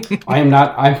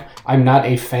not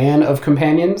a fan of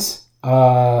Companions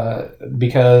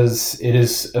because it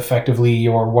is effectively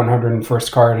your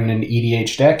 101st card in an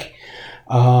EDH deck.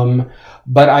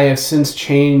 But I have since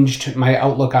changed my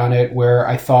outlook on it, where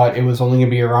I thought it was only going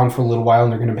to be around for a little while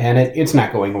and they're going to ban it. It's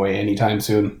not going away anytime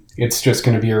soon. It's just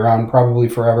going to be around probably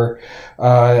forever.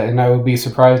 And I would be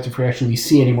surprised if we actually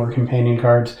see any more Companion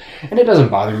cards. And it doesn't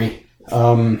bother me.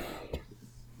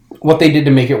 What they did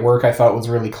to make it work, I thought was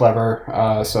really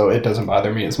clever. So it doesn't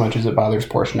bother me as much as it bothers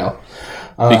Portionell.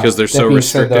 Because they're so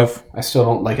restrictive? Said, though, I still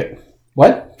don't like it.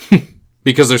 What?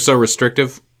 Because they're so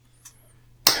restrictive?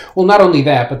 Well, not only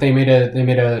that, but they made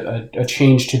a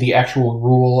change to the actual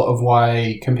rule of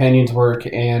why Companions work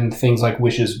and things like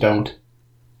Wishes don't.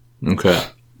 Okay.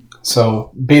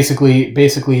 So basically, the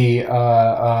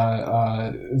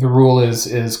rule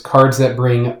is cards that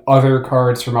bring other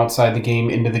cards from outside the game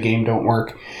into the game don't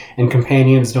work, and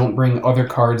Companions don't bring other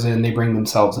cards in; they bring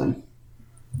themselves in.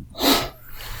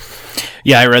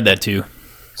 Yeah, I read that too.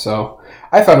 So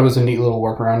I thought it was a neat little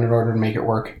workaround in order to make it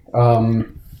work.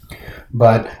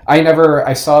 But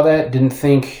I saw that, didn't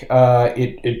think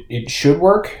it should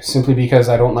work, simply because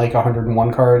I don't like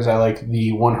 101 cards. I like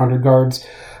the 100 cards.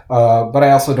 But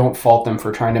I also don't fault them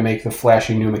for trying to make the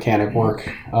flashy new mechanic work.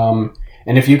 And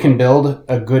if you can build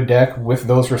a good deck with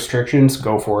those restrictions,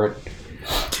 go for it.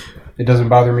 It doesn't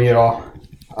bother me at all.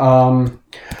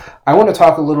 I want to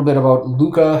talk a little bit about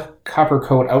Luca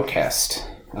Coppercoat Outcast.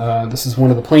 This is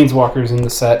one of the Planeswalkers in the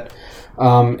set.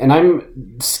 And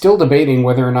I'm still debating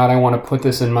whether or not I want to put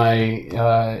this in my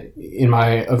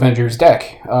Avengers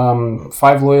deck. 5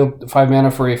 mana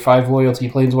for a 5 loyalty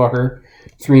Planeswalker,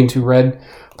 3 and 2 red.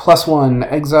 +1,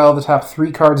 exile the top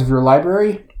 3 cards of your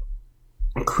library.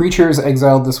 Creatures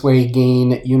exiled this way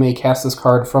gain, you may cast this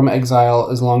card from exile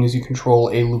as long as you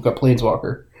control a Luca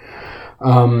Planeswalker.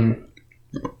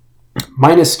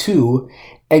 -2,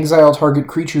 exile target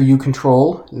creature you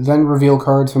control, then reveal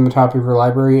cards from the top of your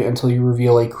library until you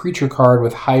reveal a creature card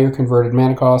with higher converted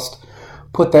mana cost.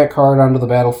 Put that card onto the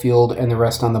battlefield and the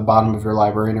rest on the bottom of your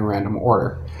library in a random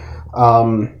order.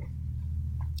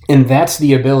 And that's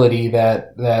the ability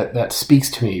that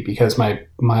speaks to me, because my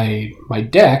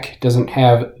deck doesn't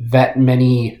have that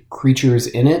many creatures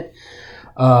in it,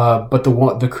 but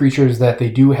the creatures that they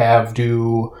do have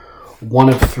do one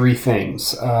of 3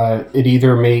 things. It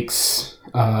either makes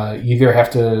you either have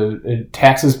to, it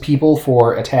taxes people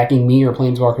for attacking me or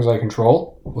planeswalkers I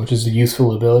control, which is a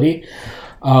useful ability.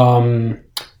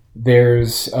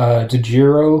 There's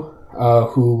Dejiro,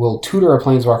 who will tutor a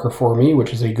planeswalker for me,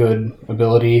 which is a good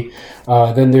ability.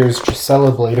 Then there's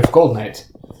Gisela, Blade of Gold Knight.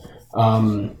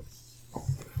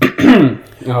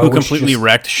 Who completely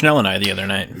wrecked Schnell and I the other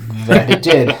night. That it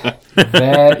did.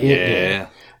 That it did.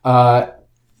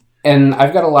 And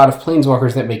I've got a lot of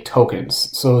planeswalkers that make tokens.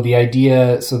 So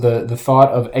the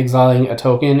thought of exiling a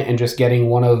token and just getting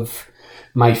one of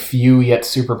my few yet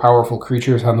super powerful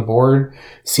creatures on the board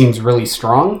seems really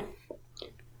strong.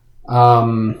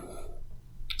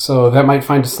 So that might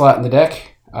find a slot in the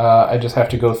deck. I just have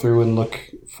to go through and look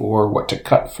for what to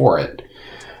cut for it.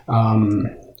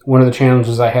 One of the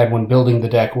challenges I had when building the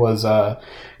deck was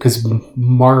because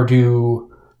Mardu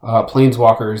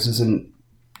Planeswalkers isn't,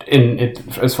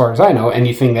 as far as I know,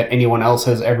 anything that anyone else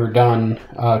has ever done,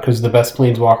 because the best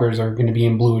Planeswalkers are going to be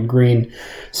in blue and green,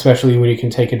 especially when you can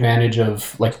take advantage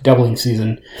of like doubling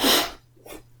season.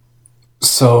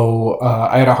 So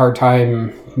I had a hard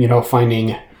time,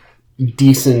 finding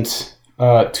decent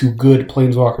to good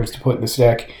Planeswalkers to put in this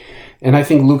deck, and I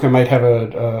think Luca might have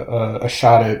a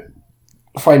shot at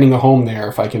finding a home there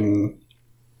if I can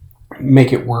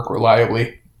make it work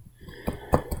reliably.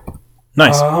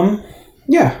 Nice.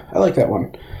 Yeah, I like that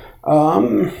one.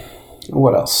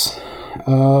 What else?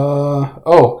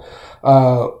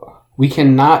 We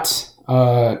cannot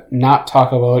not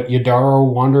talk about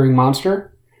Yadaro Wandering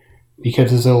Monster,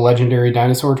 because it's a legendary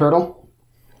dinosaur turtle.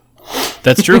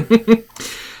 That's true.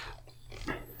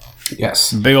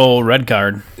 Yes. Big old red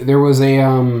card. There was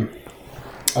a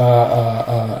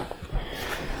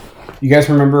You guys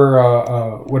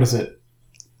remember what is it?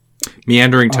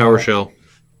 Meandering Tower Shell.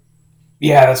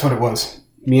 Yeah, that's what it was.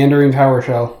 Meandering Tower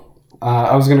Shell.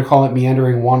 I was going to call it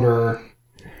Meandering Wanderer.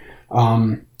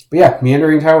 But yeah,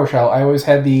 Meandering Tower Shell. I always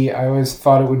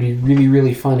thought it would be really,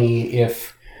 really funny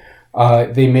if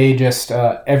they made just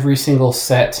every single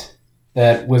set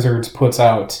that Wizards puts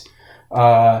out.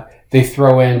 They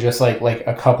throw in just like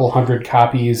a couple hundred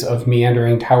copies of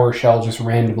Meandering Tower Shell just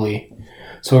randomly.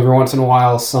 So every once in a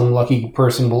while, some lucky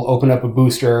person will open up a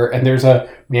booster, and there's a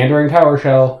Meandering Tower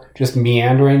Shell just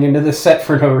meandering into the set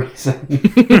for no reason.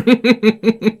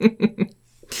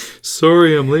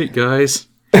 Sorry, I'm late, guys.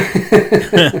 And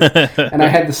I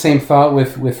had the same thought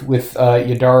with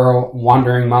Yadaro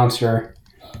Wandering Monster.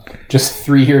 Just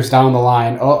 3 years down the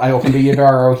line, I opened a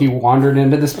Yadaro. He wandered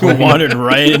into this plane. Wandered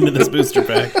right into this booster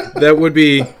pack. That would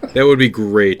be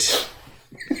great.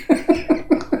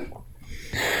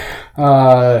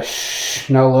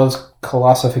 Schnell loves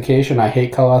colossification. I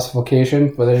hate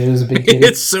colossification, but it is a big kitty.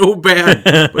 It's so bad,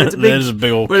 but it's a big, That is a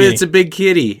big old but kitty. it's a big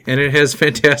kitty, and it has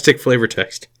fantastic flavor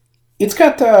text. It's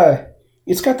got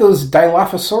those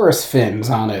Dilophosaurus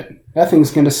fins on it. That thing's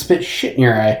gonna spit shit in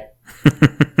your eye.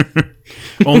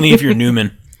 Only if you're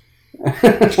Newman.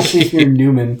 If you're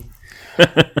Newman.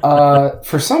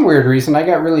 For some weird reason, I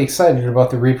got really excited about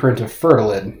the reprint of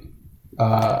Fertilid.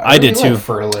 I did too. like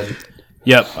Fertilid.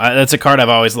 Yep, that's a card I've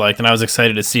always liked, and I was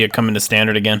excited to see it come into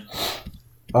Standard again.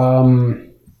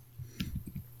 There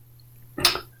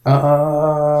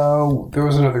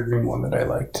was another green one that I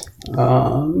liked.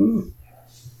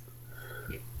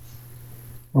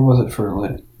 Or was it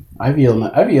Fertilid? Ivy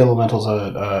Elemental's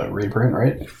a reprint,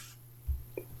 right?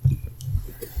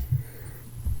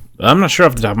 I'm not sure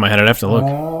off the top of my head. I'd have to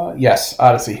look. Yes,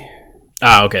 Odyssey.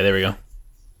 Okay, there we go.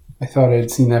 I thought I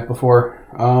had seen that before.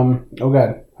 Oh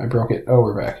god, I broke it. Oh,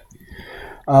 we're back.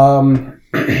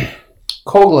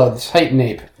 Cold Gloves, Titan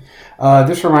Ape.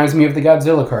 This reminds me of the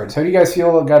Godzilla cards. How do you guys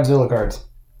feel about Godzilla cards?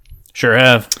 Sure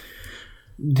have.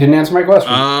 Didn't answer my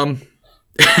question.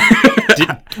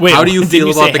 Wait, How do you did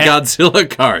feel about say the Godzilla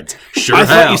cards? Sure, I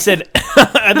thought you said.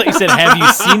 I thought you said, "Have you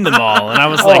seen them all?" And I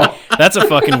was like, "That's a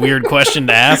fucking weird question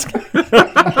to ask."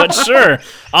 But sure,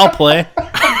 I'll play.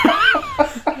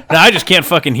 No, I just can't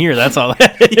fucking hear. That's all.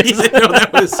 That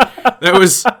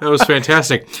was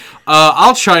fantastic.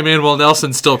 I'll chime in while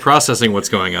Nelson's still processing what's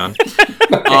going on.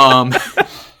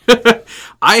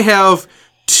 I have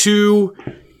two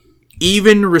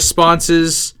even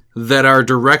responses that are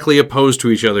directly opposed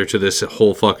to each other to this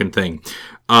whole fucking thing.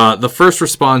 The first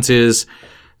response is,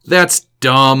 that's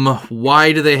dumb.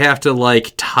 Why do they have to,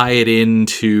 tie it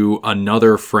into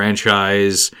another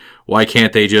franchise? Why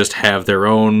can't they just have their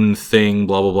own thing,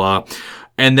 blah, blah, blah.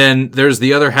 And then there's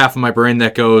the other half of my brain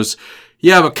that goes,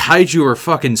 yeah, but kaiju are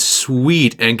fucking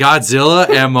sweet, and Godzilla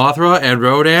and Mothra and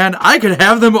Rodan, I could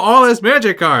have them all as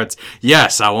Magic cards.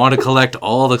 Yes, I want to collect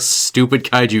all the stupid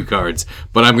kaiju cards,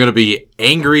 but I'm going to be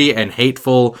angry and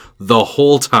hateful the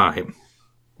whole time.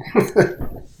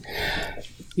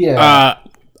 Yeah.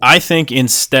 I think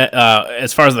instead,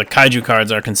 as far as the kaiju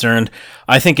cards are concerned,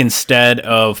 I think instead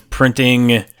of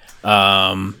printing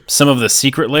some of the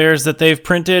secret layers that they've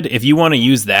printed, if you want to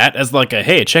use that as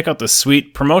hey, check out this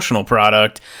sweet promotional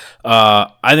product,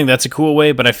 I think that's a cool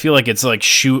way. But I feel like it's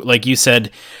like you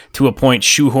said, to a point,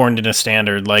 shoehorned in a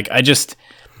Standard. I just,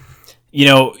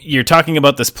 you're talking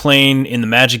about this plane in the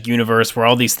Magic universe where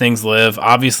all these things live.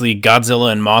 Obviously,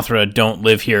 Godzilla and Mothra don't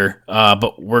live here,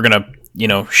 but we're gonna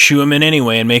shoo them in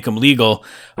anyway and make them legal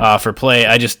for play.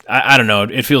 I don't know.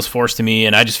 It feels forced to me,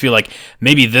 and I just feel like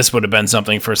maybe this would have been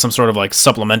something for some sort of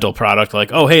supplemental product.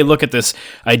 Oh, hey, look at this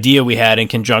idea we had in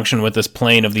conjunction with this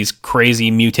plane of these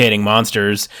crazy mutating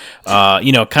monsters.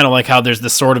 Kind of like how there's the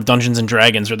Sword of Dungeons and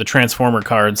Dragons or the Transformer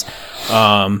cards,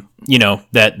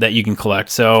 that you can collect.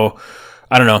 So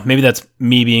I don't know. Maybe that's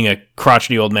me being a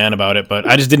crotchety old man about it, but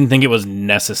I just didn't think it was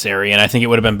necessary, and I think it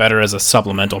would have been better as a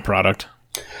supplemental product.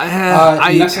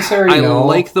 Necessary. I no.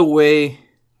 like the way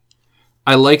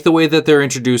that they're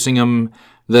introducing them.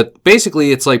 That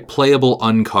basically it's like playable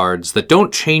uncards that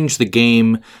don't change the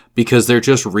game because they're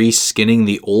just reskinning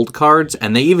the old cards,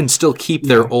 and they even still keep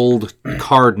their old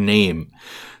card name.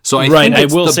 So I think I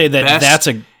will say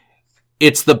that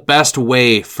it's the best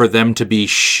way for them to be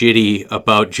shitty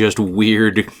about just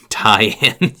weird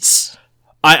tie-ins.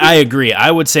 I agree. I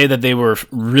would say that they were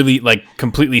really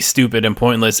completely stupid and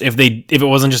pointless if it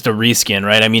wasn't just a reskin,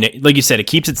 right? I mean, like you said, it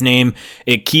keeps its name.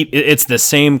 It's the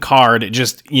same card,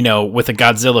 just with a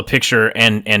Godzilla picture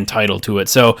and title to it.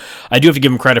 So I do have to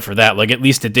give them credit for that. At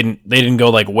least they didn't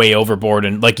go way overboard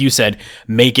and, like you said,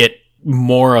 make it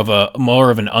more of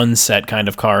an unset kind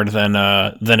of card than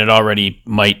it already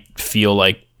might feel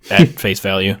like at face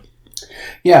value.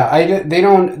 Yeah, they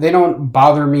don't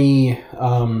bother me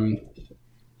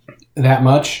that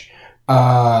much.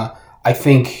 I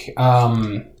think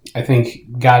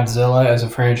Godzilla as a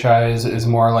franchise is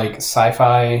more like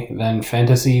sci-fi than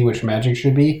fantasy, which Magic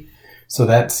should be. So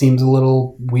that seems a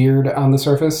little weird on the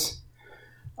surface.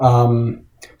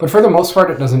 But for the most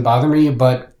part, it doesn't bother me.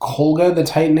 But Kolga the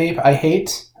Titan Ape, I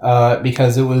hate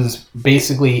because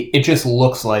it just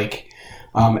looks like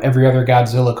every other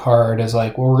Godzilla card is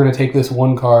like, well, we're going to take this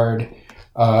one card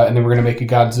and then we're going to make a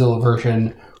Godzilla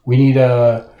version. We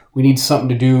need something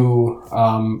to do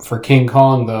for King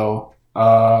Kong, though.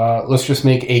 Let's just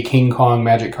make a King Kong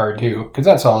Magic card, too, because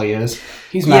that's all he is.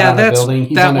 He's not on a building.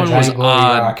 He's on a giant glowing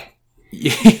rock.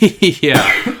 Yeah,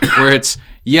 where it's,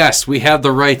 yes, we have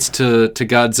the rights to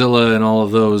Godzilla and all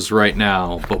of those right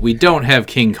now, but we don't have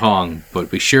King Kong, but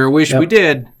we sure wish we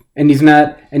did. And he's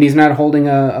not holding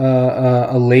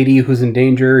a lady who's in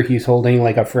danger. He's holding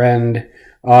like a friend.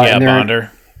 And Bonder.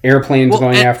 Airplanes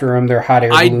going after him. They're hot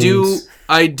air balloons.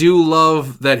 I do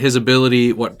love that his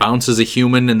ability bounces a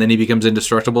human and then he becomes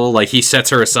indestructible. Like, he sets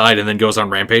her aside and then goes on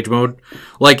rampage mode.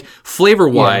 Like, flavor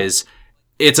wise,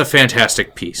 it's a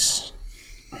fantastic piece.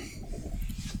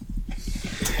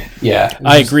 Yeah,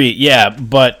 I agree. Yeah,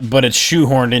 but it's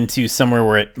shoehorned into somewhere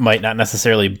where it might not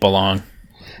necessarily belong.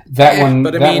 That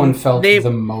one felt the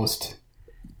most.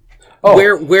 Oh.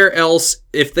 Where else,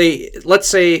 if they, let's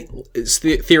say,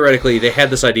 theoretically, they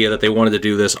had this idea that they wanted to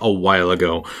do this a while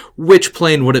ago, which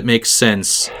plane would it make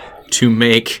sense to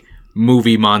make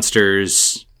movie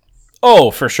monsters?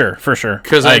 Oh, for sure.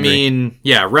 Because, I mean,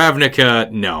 yeah, Ravnica,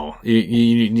 no.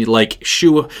 You like,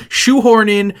 shoehorn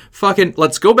in fucking,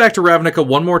 let's go back to Ravnica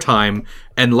one more time,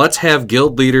 and let's have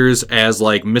guild leaders as,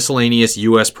 like, miscellaneous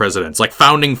U.S. presidents. Like,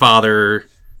 founding father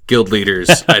guild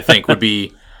leaders, I think, would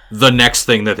be the next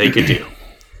thing that they could do.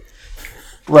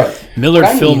 Right.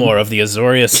 Millard Fillmore of the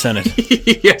Azorius Senate.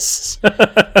 Yes.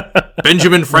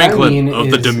 Benjamin Franklin of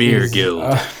the Demir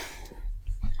Guild.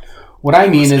 What I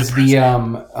mean is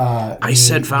I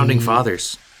said founding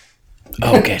fathers.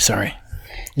 Oh, okay, sorry.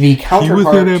 The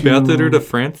counterpart to ambassador to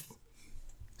France.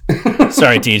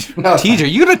 Sorry, Tej. No, Tej, are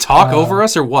you going to talk over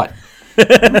us or what?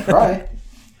 Try.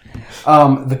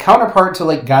 The counterpart to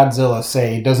like Godzilla,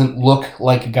 say, doesn't look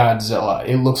like Godzilla.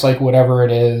 It looks like whatever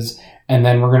it is, and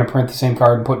then we're going to print the same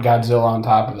card and put Godzilla on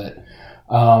top of it.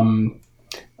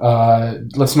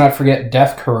 Let's not forget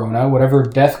Death Corona. Whatever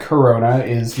Death Corona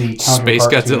is the counterpart Space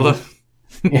Godzilla.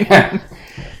 Yeah.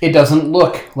 It doesn't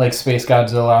look like Space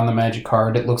Godzilla on the Magic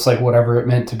card. It looks like whatever it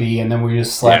meant to be, and then we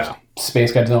just slapped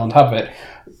Space Godzilla on top of it.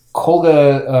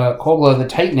 Kolga the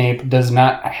Titan Ape does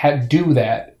not do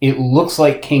that. It looks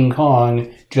like King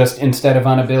Kong, just instead of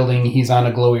on a building, he's on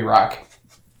a glowy rock.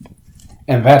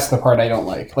 And that's the part I don't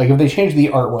like. Like, if they changed the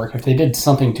artwork, if they did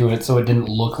something to it so it didn't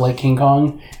look like King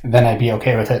Kong, then I'd be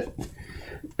okay with it.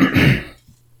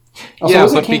 Also, yeah,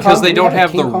 but because they don't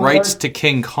have the rights to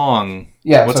King Kong.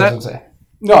 Yeah, what's that?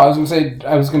 I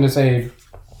was going to say.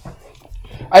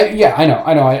 I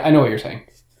know what you're saying.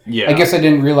 Yeah, I guess I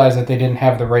didn't realize that they didn't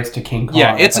have the rights to King Kong.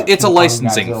 Yeah, it's a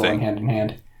licensing thing. Hand in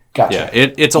hand. Gotcha. Yeah,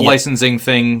 it's a licensing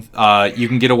thing. You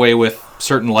can get away with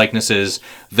certain likenesses.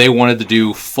 They wanted to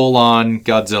do full-on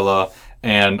Godzilla,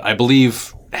 and I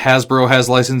believe Hasbro has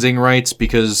licensing rights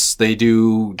because they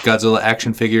do Godzilla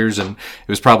action figures, and it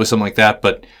was probably something like that.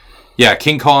 But yeah,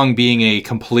 King Kong being a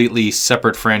completely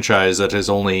separate franchise that has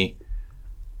only...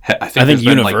 I think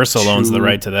Universal owns the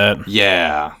right to that.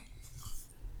 Yeah.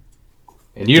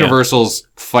 And Universal's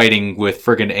fighting with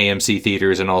friggin' AMC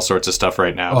theaters and all sorts of stuff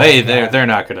right now. They're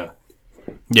not gonna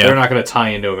they're not gonna tie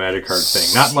into a Magic card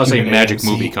thing. Not unless a Magic AMC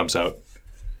movie comes out.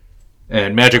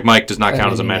 And Magic Mike does not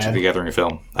count as a Magic the Gathering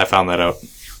film. I found that out.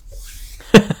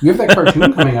 You have that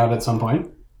cartoon coming out at some point.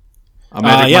 A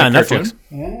Magic Mike Netflix.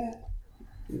 Yeah.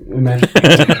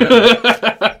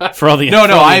 For all the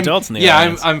adults in the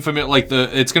audience. I'm familiar. Like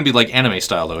it's gonna be like anime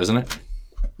style though, isn't it?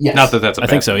 Yes. Not that that's a I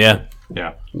think so. Yeah.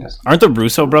 Yeah. Yes. Aren't the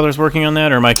Russo brothers working on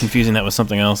that, or am I confusing that with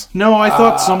something else? No, I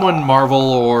thought someone Marvel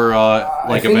or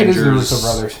like Avengers it is the Russo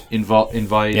brothers.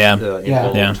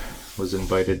 Was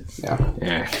invited.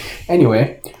 Yeah.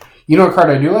 Anyway, you know what card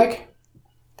I do like?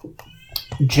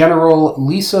 General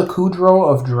Lisa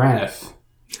Kudrow of Drannith.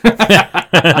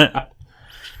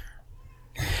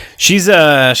 She's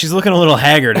looking a little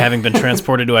haggard, having been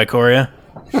transported to Ikoria.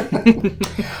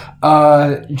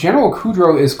 General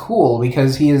Kudrow is cool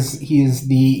because he's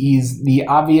the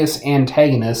obvious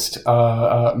antagonist,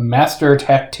 master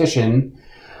tactician,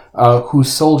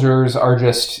 whose soldiers are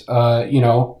just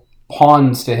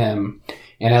pawns to him.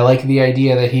 And I like the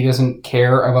idea that he doesn't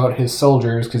care about his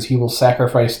soldiers because he will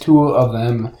sacrifice 2 of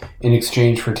them in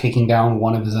exchange for taking down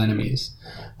one of his enemies.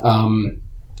 And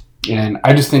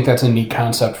I just think that's a neat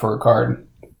concept for a card.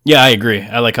 Yeah, I agree.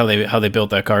 I like how they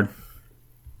built that card.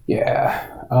 Yeah.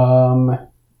 I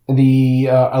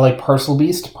like Parcel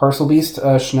Beast. Parcel Beast,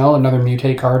 Schnell, another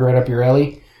mutate card right up your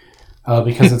alley.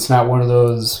 Because it's not one of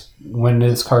those when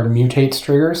this card mutates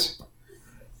triggers.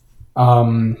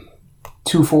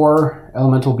 2/4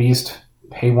 Elemental Beast,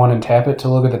 pay 1 and tap it to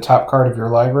look at the top card of your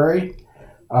library.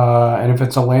 And if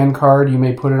it's a land card, you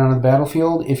may put it on the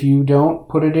battlefield. If you don't,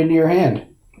 put it into your hand.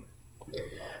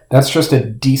 That's just a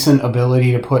decent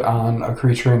ability to put on a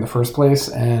creature in the first place,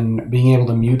 and being able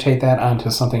to mutate that onto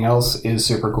something else is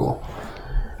super cool.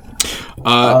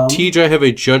 Tej, I have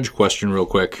a judge question real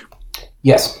quick.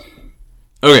 Yes.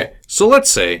 Okay, so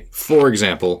let's say, for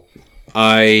example,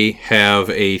 I have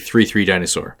a 3/3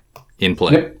 dinosaur in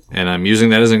play. Yep. And I'm using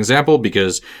that as an example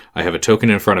because I have a token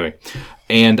in front of me.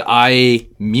 And I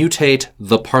mutate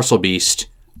the Parcel Beast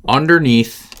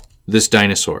underneath this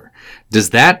dinosaur.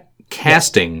 Does that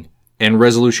casting and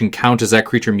resolution count as that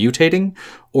creature mutating?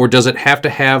 Or does it have to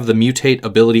have the mutate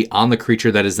ability on the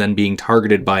creature that is then being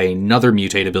targeted by another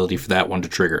mutate ability for that one to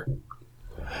trigger?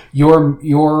 Your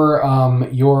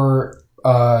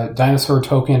dinosaur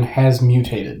token has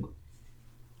mutated.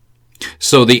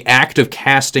 So the act of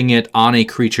casting it on a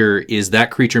creature is that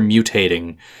creature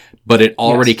mutating, but it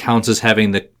already counts as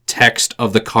having the text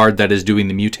of the card that is doing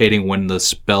the mutating when the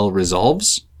spell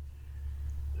resolves?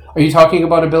 Are you talking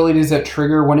about abilities that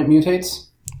trigger when it mutates?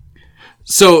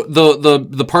 So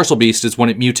the Parcel Beast is when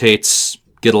it mutates,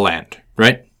 get a land,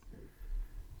 right?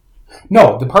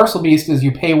 No, the Parcel Beast is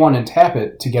you pay 1 and tap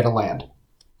it to get a land.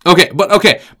 Okay,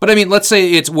 but I mean, let's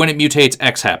say it's when it mutates,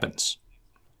 X happens.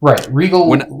 Right. Regal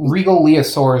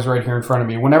Leosaur is right here in front of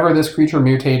me. Whenever this creature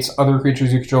mutates, other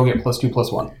creatures you control get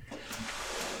 +2/+1.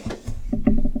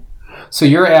 So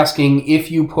you're asking, if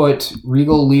you put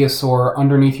Regal Leosaur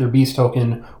underneath your beast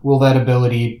token, will that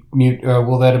ability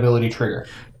trigger?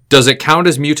 Does it count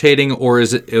as mutating, or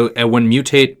is it when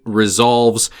mutate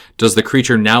resolves, does the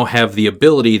creature now have the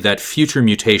ability that future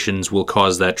mutations will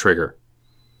cause that trigger?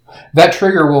 That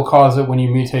trigger will cause it when you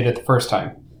mutate it the first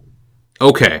time.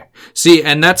 Okay. See,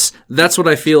 and that's what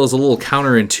I feel is a little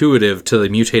counterintuitive to the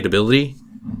mutate ability.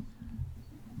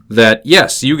 That,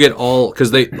 yes, you get all... Because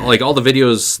they like all the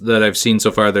videos that I've seen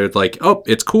so far, they're like, oh,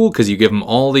 it's cool because you give them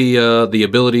all the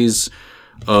abilities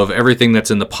of everything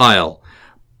that's in the pile.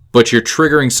 But you're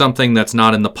triggering something that's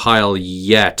not in the pile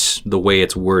yet, the way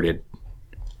it's worded.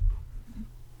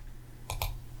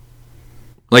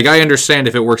 Like, I understand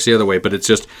if it works the other way, but it's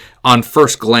just, on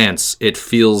first glance, it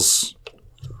feels...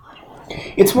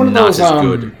 It's one of not those. As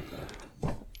good.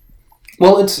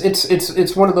 Well,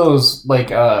 it's one of those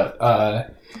like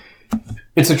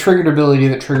it's a triggered ability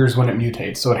that triggers when it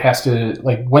mutates. So it has to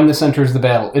like when this enters the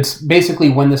battle. It's basically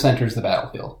when this enters the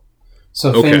battlefield.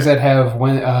 So things that have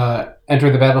when enter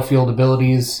the battlefield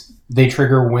abilities, they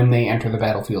trigger when they enter the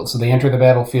battlefield. So they enter the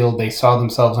battlefield, they saw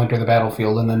themselves enter the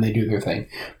battlefield, and then they do their thing.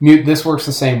 This works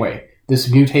the same way.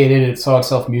 This mutated, it saw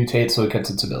itself mutate, so it gets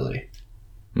its ability.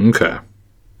 Okay.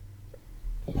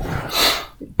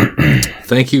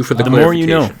 Thank you for the clarification. more you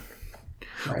know.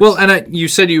 Right. Well, and you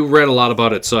said you read a lot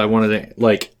about it, so I wanted to,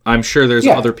 like, I'm sure there's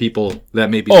other people that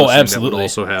may be listening absolutely. that would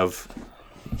also have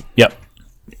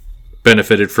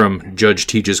benefited from Judge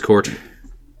Tej's court.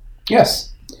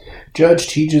 Yes. Judge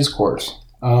Tej's court.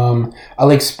 I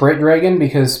like Sprite Dragon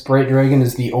because Sprite Dragon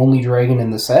is the only dragon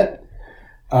in the set,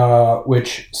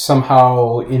 which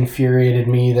somehow infuriated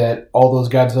me that all those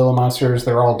Godzilla monsters,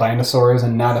 they're all dinosaurs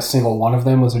and not a single one of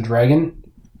them was a dragon.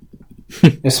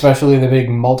 Especially the big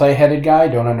multi-headed guy.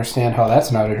 Don't understand how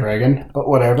that's not a dragon, but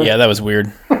whatever. Yeah, that was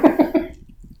weird.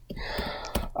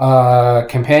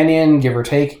 Companion, give or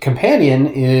take. Companion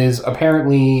is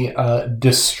apparently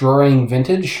destroying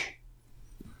Vintage.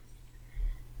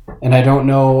 And I don't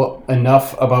know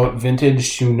enough about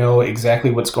Vintage to know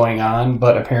exactly what's going on,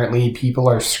 but apparently people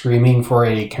are screaming for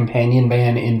a companion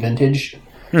ban in Vintage.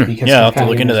 Because I'll have to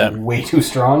look into that. Way too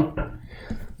strong.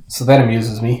 So that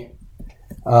amuses me.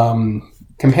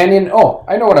 Companion... Oh,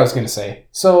 I know what I was going to say.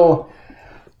 So,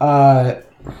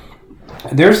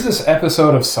 there's this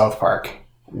episode of South Park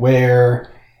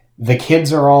where the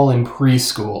kids are all in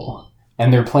preschool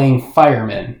and they're playing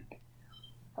firemen.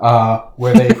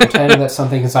 Where they pretend that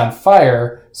something is on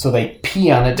fire, so they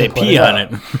pee on it to put it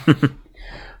out.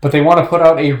 But they want to put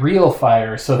out a real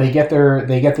fire, so they get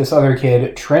this other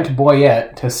kid, Trent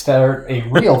Boyette, to start a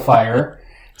real fire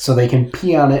so they can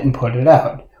pee on it and put it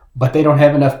out. But they don't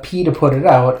have enough pee to put it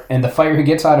out, and the fire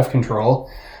gets out of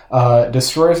control.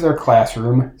 destroys their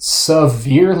classroom,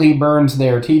 severely burns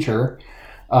their teacher,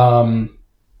 and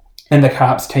the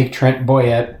cops take Trent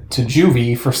Boyette to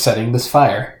juvie for setting this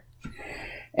fire.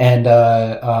 And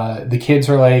the kids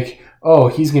are like, oh,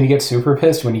 he's going to get super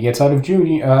pissed when he gets out of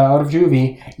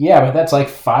juvie. Yeah, but that's like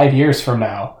 5 years from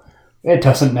now. It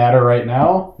doesn't matter right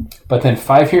now. But then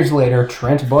 5 years later,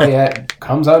 Trent Boyette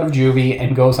comes out of juvie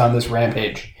and goes on this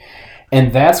rampage.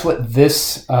 And that's what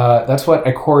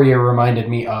Ikoria reminded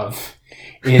me of.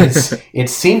 Is it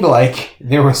seemed like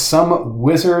there was some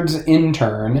wizard's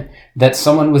intern that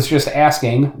someone was just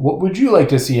asking, what would you like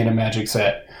to see in a magic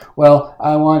set? Well,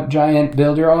 I want giant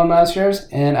build-your-own monsters,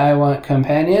 and I want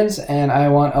companions, and I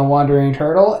want a wandering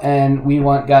turtle, and we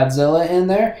want Godzilla in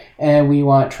there, and we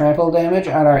want trample damage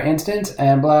on our instance,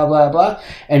 and blah, blah, blah,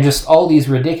 and just all these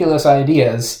ridiculous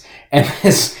ideas. And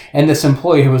this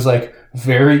employee was like,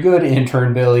 very good,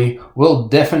 intern Billy. We'll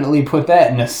definitely put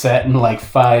that in a set in like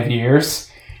 5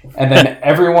 years. And then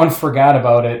everyone forgot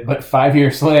about it, but 5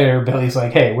 years later, Billy's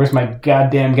like, hey, where's my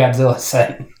goddamn Godzilla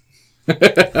set?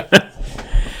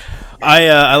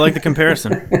 I like the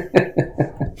comparison.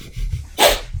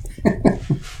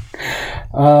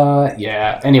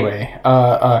 Yeah. Anyway,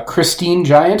 Christine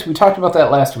Giant. We talked about that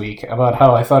last week, about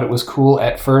how I thought it was cool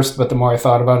at first, but the more I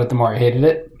thought about it, the more I hated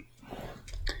it.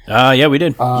 Yeah, we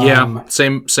did. Yeah,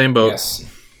 same boat. Yes.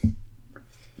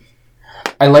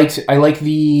 I like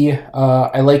the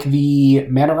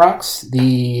mana rocks,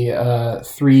 the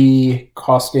 3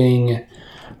 costing.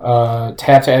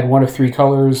 Tap to add 1 of 3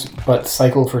 colors, but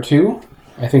cycle for 2.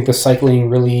 I think the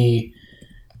cycling really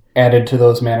added to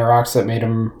those mana rocks that made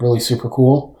them really super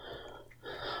cool.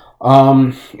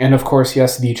 And of course,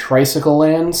 yes, the tricycle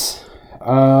lands.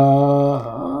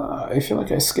 I feel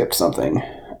like I skipped something,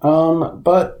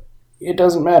 but it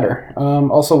doesn't matter.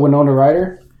 Also, Winona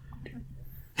Ryder.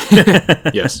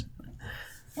 Yes.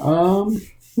 No,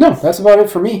 that's about it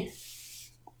for me.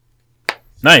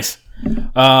 Nice.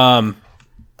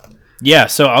 Yeah,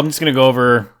 so I'm just going to go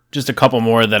over just a couple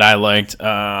more that I liked.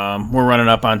 We're running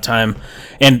up on time,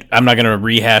 and I'm not going to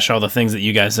rehash all the things that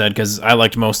you guys said because I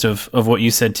liked most of what you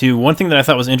said too. One thing that I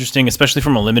thought was interesting, especially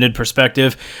from a limited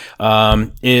perspective,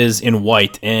 is in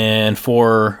white. And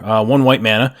for 1 white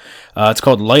mana, it's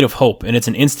called Light of Hope, and it's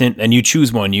an instant, and you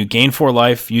choose one. You gain 4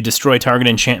 life, you destroy target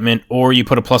enchantment, or you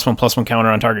put a +1/+1 counter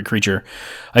on target creature.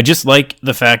 I just like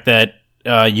the fact that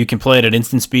you can play it at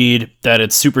instant speed, that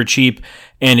it's super cheap,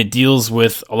 and it deals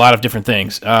with a lot of different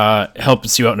things.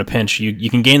 Helps you out in a pinch. You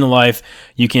can gain the life.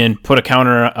 You can put a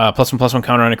counter, +1/+1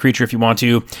 counter on a creature if you want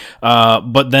to.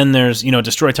 But then there's,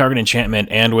 destroy target enchantment.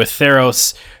 And with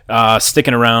Theros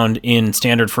sticking around in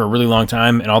Standard for a really long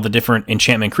time, and all the different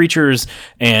enchantment creatures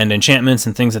and enchantments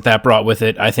and things that brought with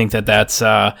it, I think that's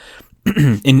an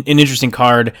interesting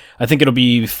card. I think it'll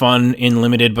be fun in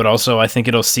limited, but also I think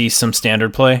it'll see some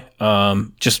standard play.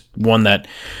 Just one that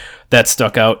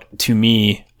stuck out to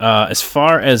me. As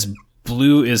far as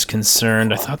blue is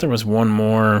concerned, I thought there was one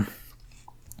more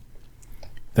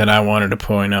that I wanted to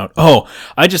point out. Oh,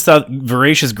 I just thought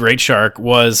Voracious Great Shark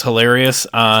was hilarious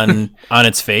on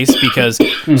its face because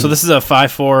so this is a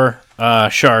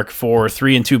 5/4 shark for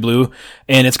 3 and 2 blue,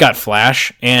 and it's got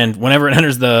flash, and whenever it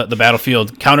enters the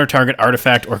battlefield, counter target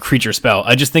artifact or creature spell.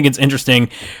 I just think it's interesting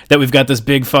that we've got this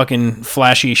big fucking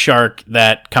flashy shark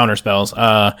that counter spells.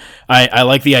 I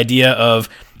like the idea of,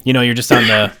 you're just on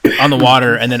the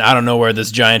water, and then out of nowhere this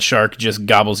giant shark just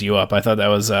gobbles you up. I thought that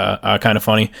was kind of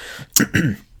funny.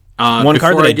 One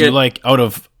card that I do like out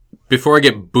of... Before I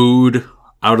get booed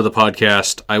out of the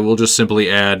podcast, I will just simply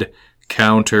add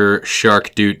counter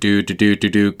shark do do do do do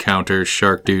do counter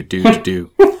shark do do do do.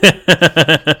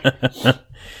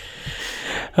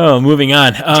 Oh, moving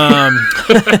on.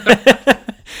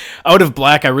 Out of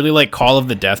black, I really like Call of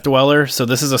the Death Dweller. So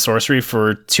this is a sorcery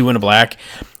for 2 and a black.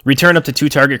 Return up to 2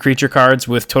 target creature cards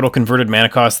with total converted mana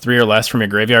cost 3 or less from your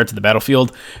graveyard to the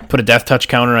battlefield. Put a Death Touch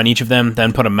counter on each of them,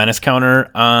 then put a Menace counter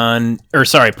on...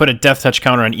 put a Death Touch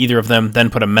counter on either of them,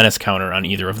 then put a Menace counter on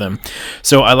either of them.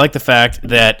 So I like the fact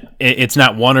that it's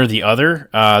not one or the other,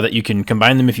 that you can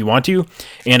combine them if you want to.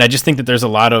 And I just think that there's a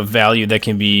lot of value that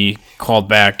can be called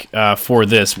back for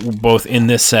this, both in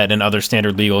this set and other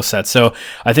standard legal sets. So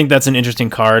I think that's an interesting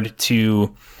card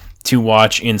to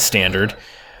watch in Standard.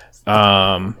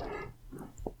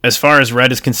 As far as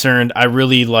red is concerned, I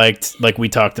really liked, like we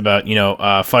talked about,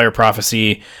 Fire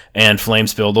Prophecy and Flame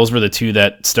Spill. Those were the 2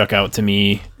 that stuck out to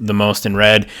me the most in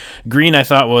red. Green, I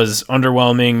thought, was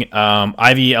underwhelming.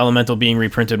 Ivy Elemental being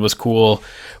reprinted was cool.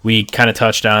 We kind of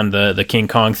touched on the King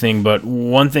Kong thing, but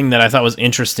one thing that I thought was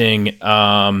interesting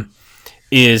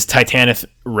is Titanith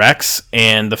Rex,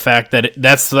 and the fact that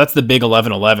that's the big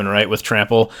 11/11, right, with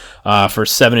trample for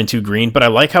 7 and 2 green. But I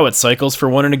like how it cycles for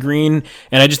 1 and a green,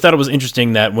 and I just thought it was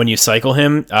interesting that when you cycle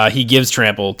him, he gives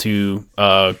trample to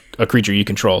a creature you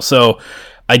control. So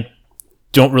I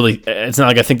don't really, it's not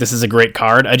like I think this is a great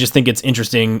card. I just think it's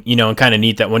interesting, and kind of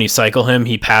neat that when you cycle him,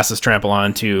 he passes trample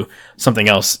on to something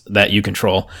else that you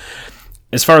control.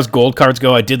 As far as gold cards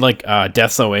go, I did like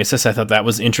Death's Oasis. I thought that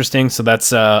was interesting. So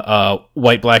that's a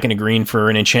white, black, and a green for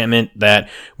an enchantment that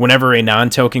whenever a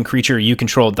non-token creature you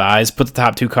control dies, put the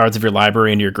top 2 cards of your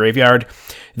library into your graveyard.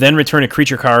 Then return a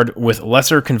creature card with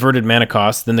lesser converted mana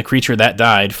cost than the creature that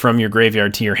died from your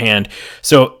graveyard to your hand.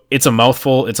 So it's a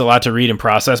mouthful. It's a lot to read and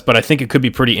process, but I think it could be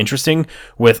pretty interesting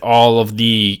with all of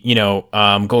the,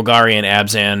 Golgari and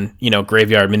Abzan,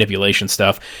 graveyard manipulation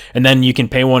stuff. And then you can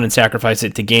pay 1 and sacrifice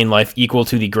it to gain life equal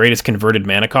to the greatest converted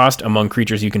mana cost among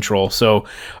creatures you control. So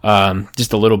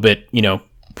just a little bit,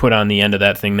 put on the end of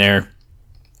that thing there.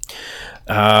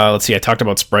 Let's see, I talked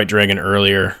about Sprite Dragon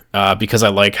earlier because I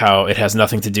like how it has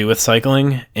nothing to do with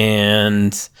cycling,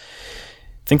 and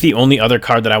I think the only other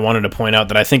card that I wanted to point out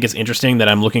that I think is interesting that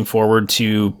I'm looking forward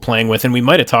to playing with, and we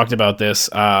might have talked about this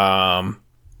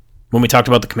when we talked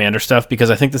about the Commander stuff, because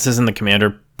I think this is in the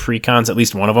Commander precons, at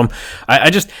least one of them. I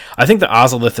think the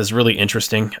Ozolith is really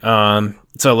interesting.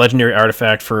 It's a legendary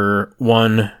artifact for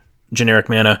 1 generic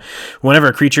mana. Whenever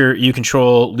a creature you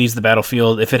control leaves the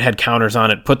battlefield, if it had counters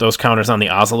on it, put those counters on the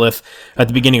Ozolith. At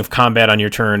the beginning of combat on your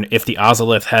turn, if the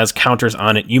Ozolith has counters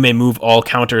on it, you may move all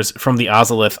counters from the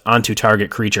Ozolith onto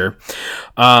target creature.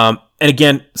 And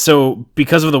again, so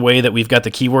because of the way that we've got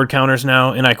the keyword counters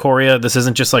now in Ikoria, this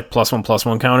isn't just like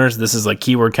 +1/+1 counters. This is like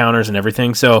keyword counters and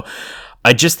everything. So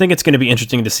I just think it's going to be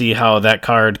interesting to see how that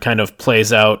card kind of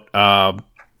plays out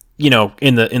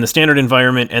in the standard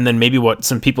environment, and then maybe what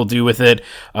some people do with it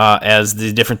as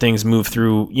the different things move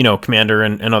through, Commander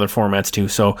and other formats too.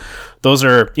 So those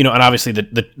are, and obviously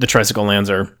the Tricycle lands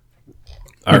are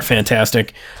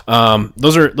fantastic.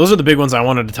 Those are the big ones I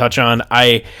wanted to touch on.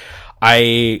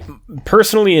 I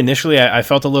personally, initially, I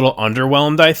felt a little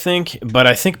underwhelmed, I think, but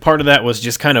I think part of that was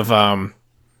just kind of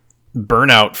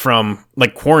burnout from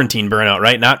like quarantine burnout,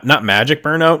 right? Not Magic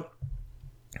burnout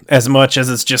as much as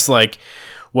it's just like,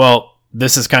 well,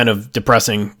 this is kind of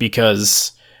depressing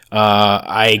because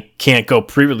I can't go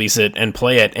pre-release it and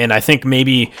play it. And I think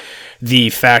maybe the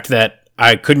fact that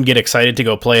I couldn't get excited to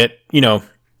go play it,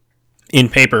 in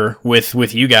paper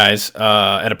with you guys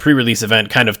at a pre-release event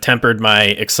kind of tempered my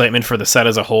excitement for the set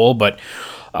as a whole. But,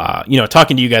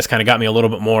 talking to you guys kind of got me a little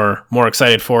bit more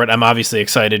excited for it. I'm obviously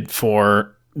excited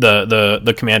for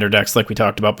the Commander decks like we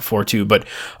talked about before too. But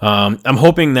I'm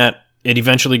hoping that it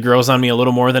eventually grows on me a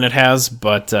little more than it has,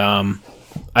 but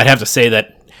I'd have to say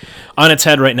that on its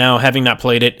head right now, having not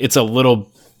played it,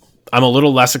 I'm a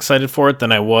little less excited for it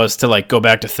than I was to like go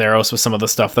back to Theros with some of the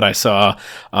stuff that I saw.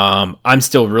 I'm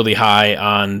still really high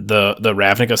on the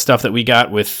Ravnica stuff that we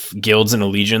got with Guilds and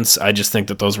Allegiance. I just think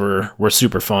that those were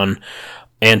super fun,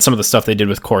 and some of the stuff they did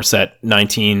with Core Set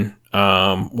 19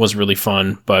 was really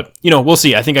fun, but we'll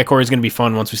see. I think Ikoria is going to be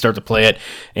fun once we start to play it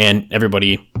and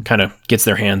everybody kind of gets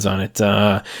their hands on it.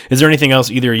 Is there anything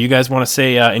else either of you guys want to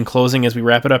say in closing as we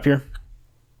wrap it up here?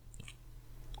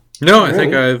 No, I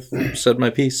think I've said my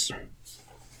piece.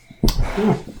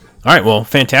 All right, well,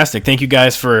 fantastic. Thank you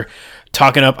guys for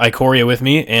talking up Ikoria with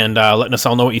me and letting us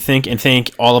all know what you think, and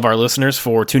thank all of our listeners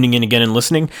for tuning in again and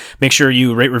listening. Make sure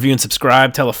you rate, review, and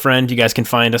subscribe. Tell a friend. You guys can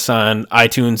find us on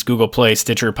iTunes, Google Play,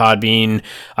 Stitcher, Podbean,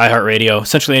 iHeartRadio,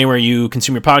 essentially anywhere you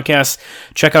consume your podcasts.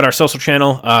 Check out our social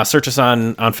channel. Search us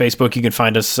on Facebook. You can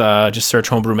find us, just search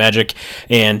Homebrew Magic,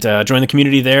 and join the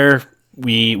community there.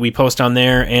 We post on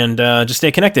there, and just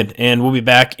stay connected. And we'll be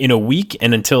back in a week,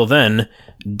 and until then,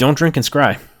 don't drink and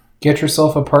scry. Get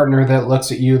yourself a partner that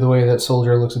looks at you the way that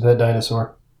soldier looks at that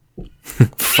dinosaur.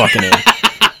 Fucking A.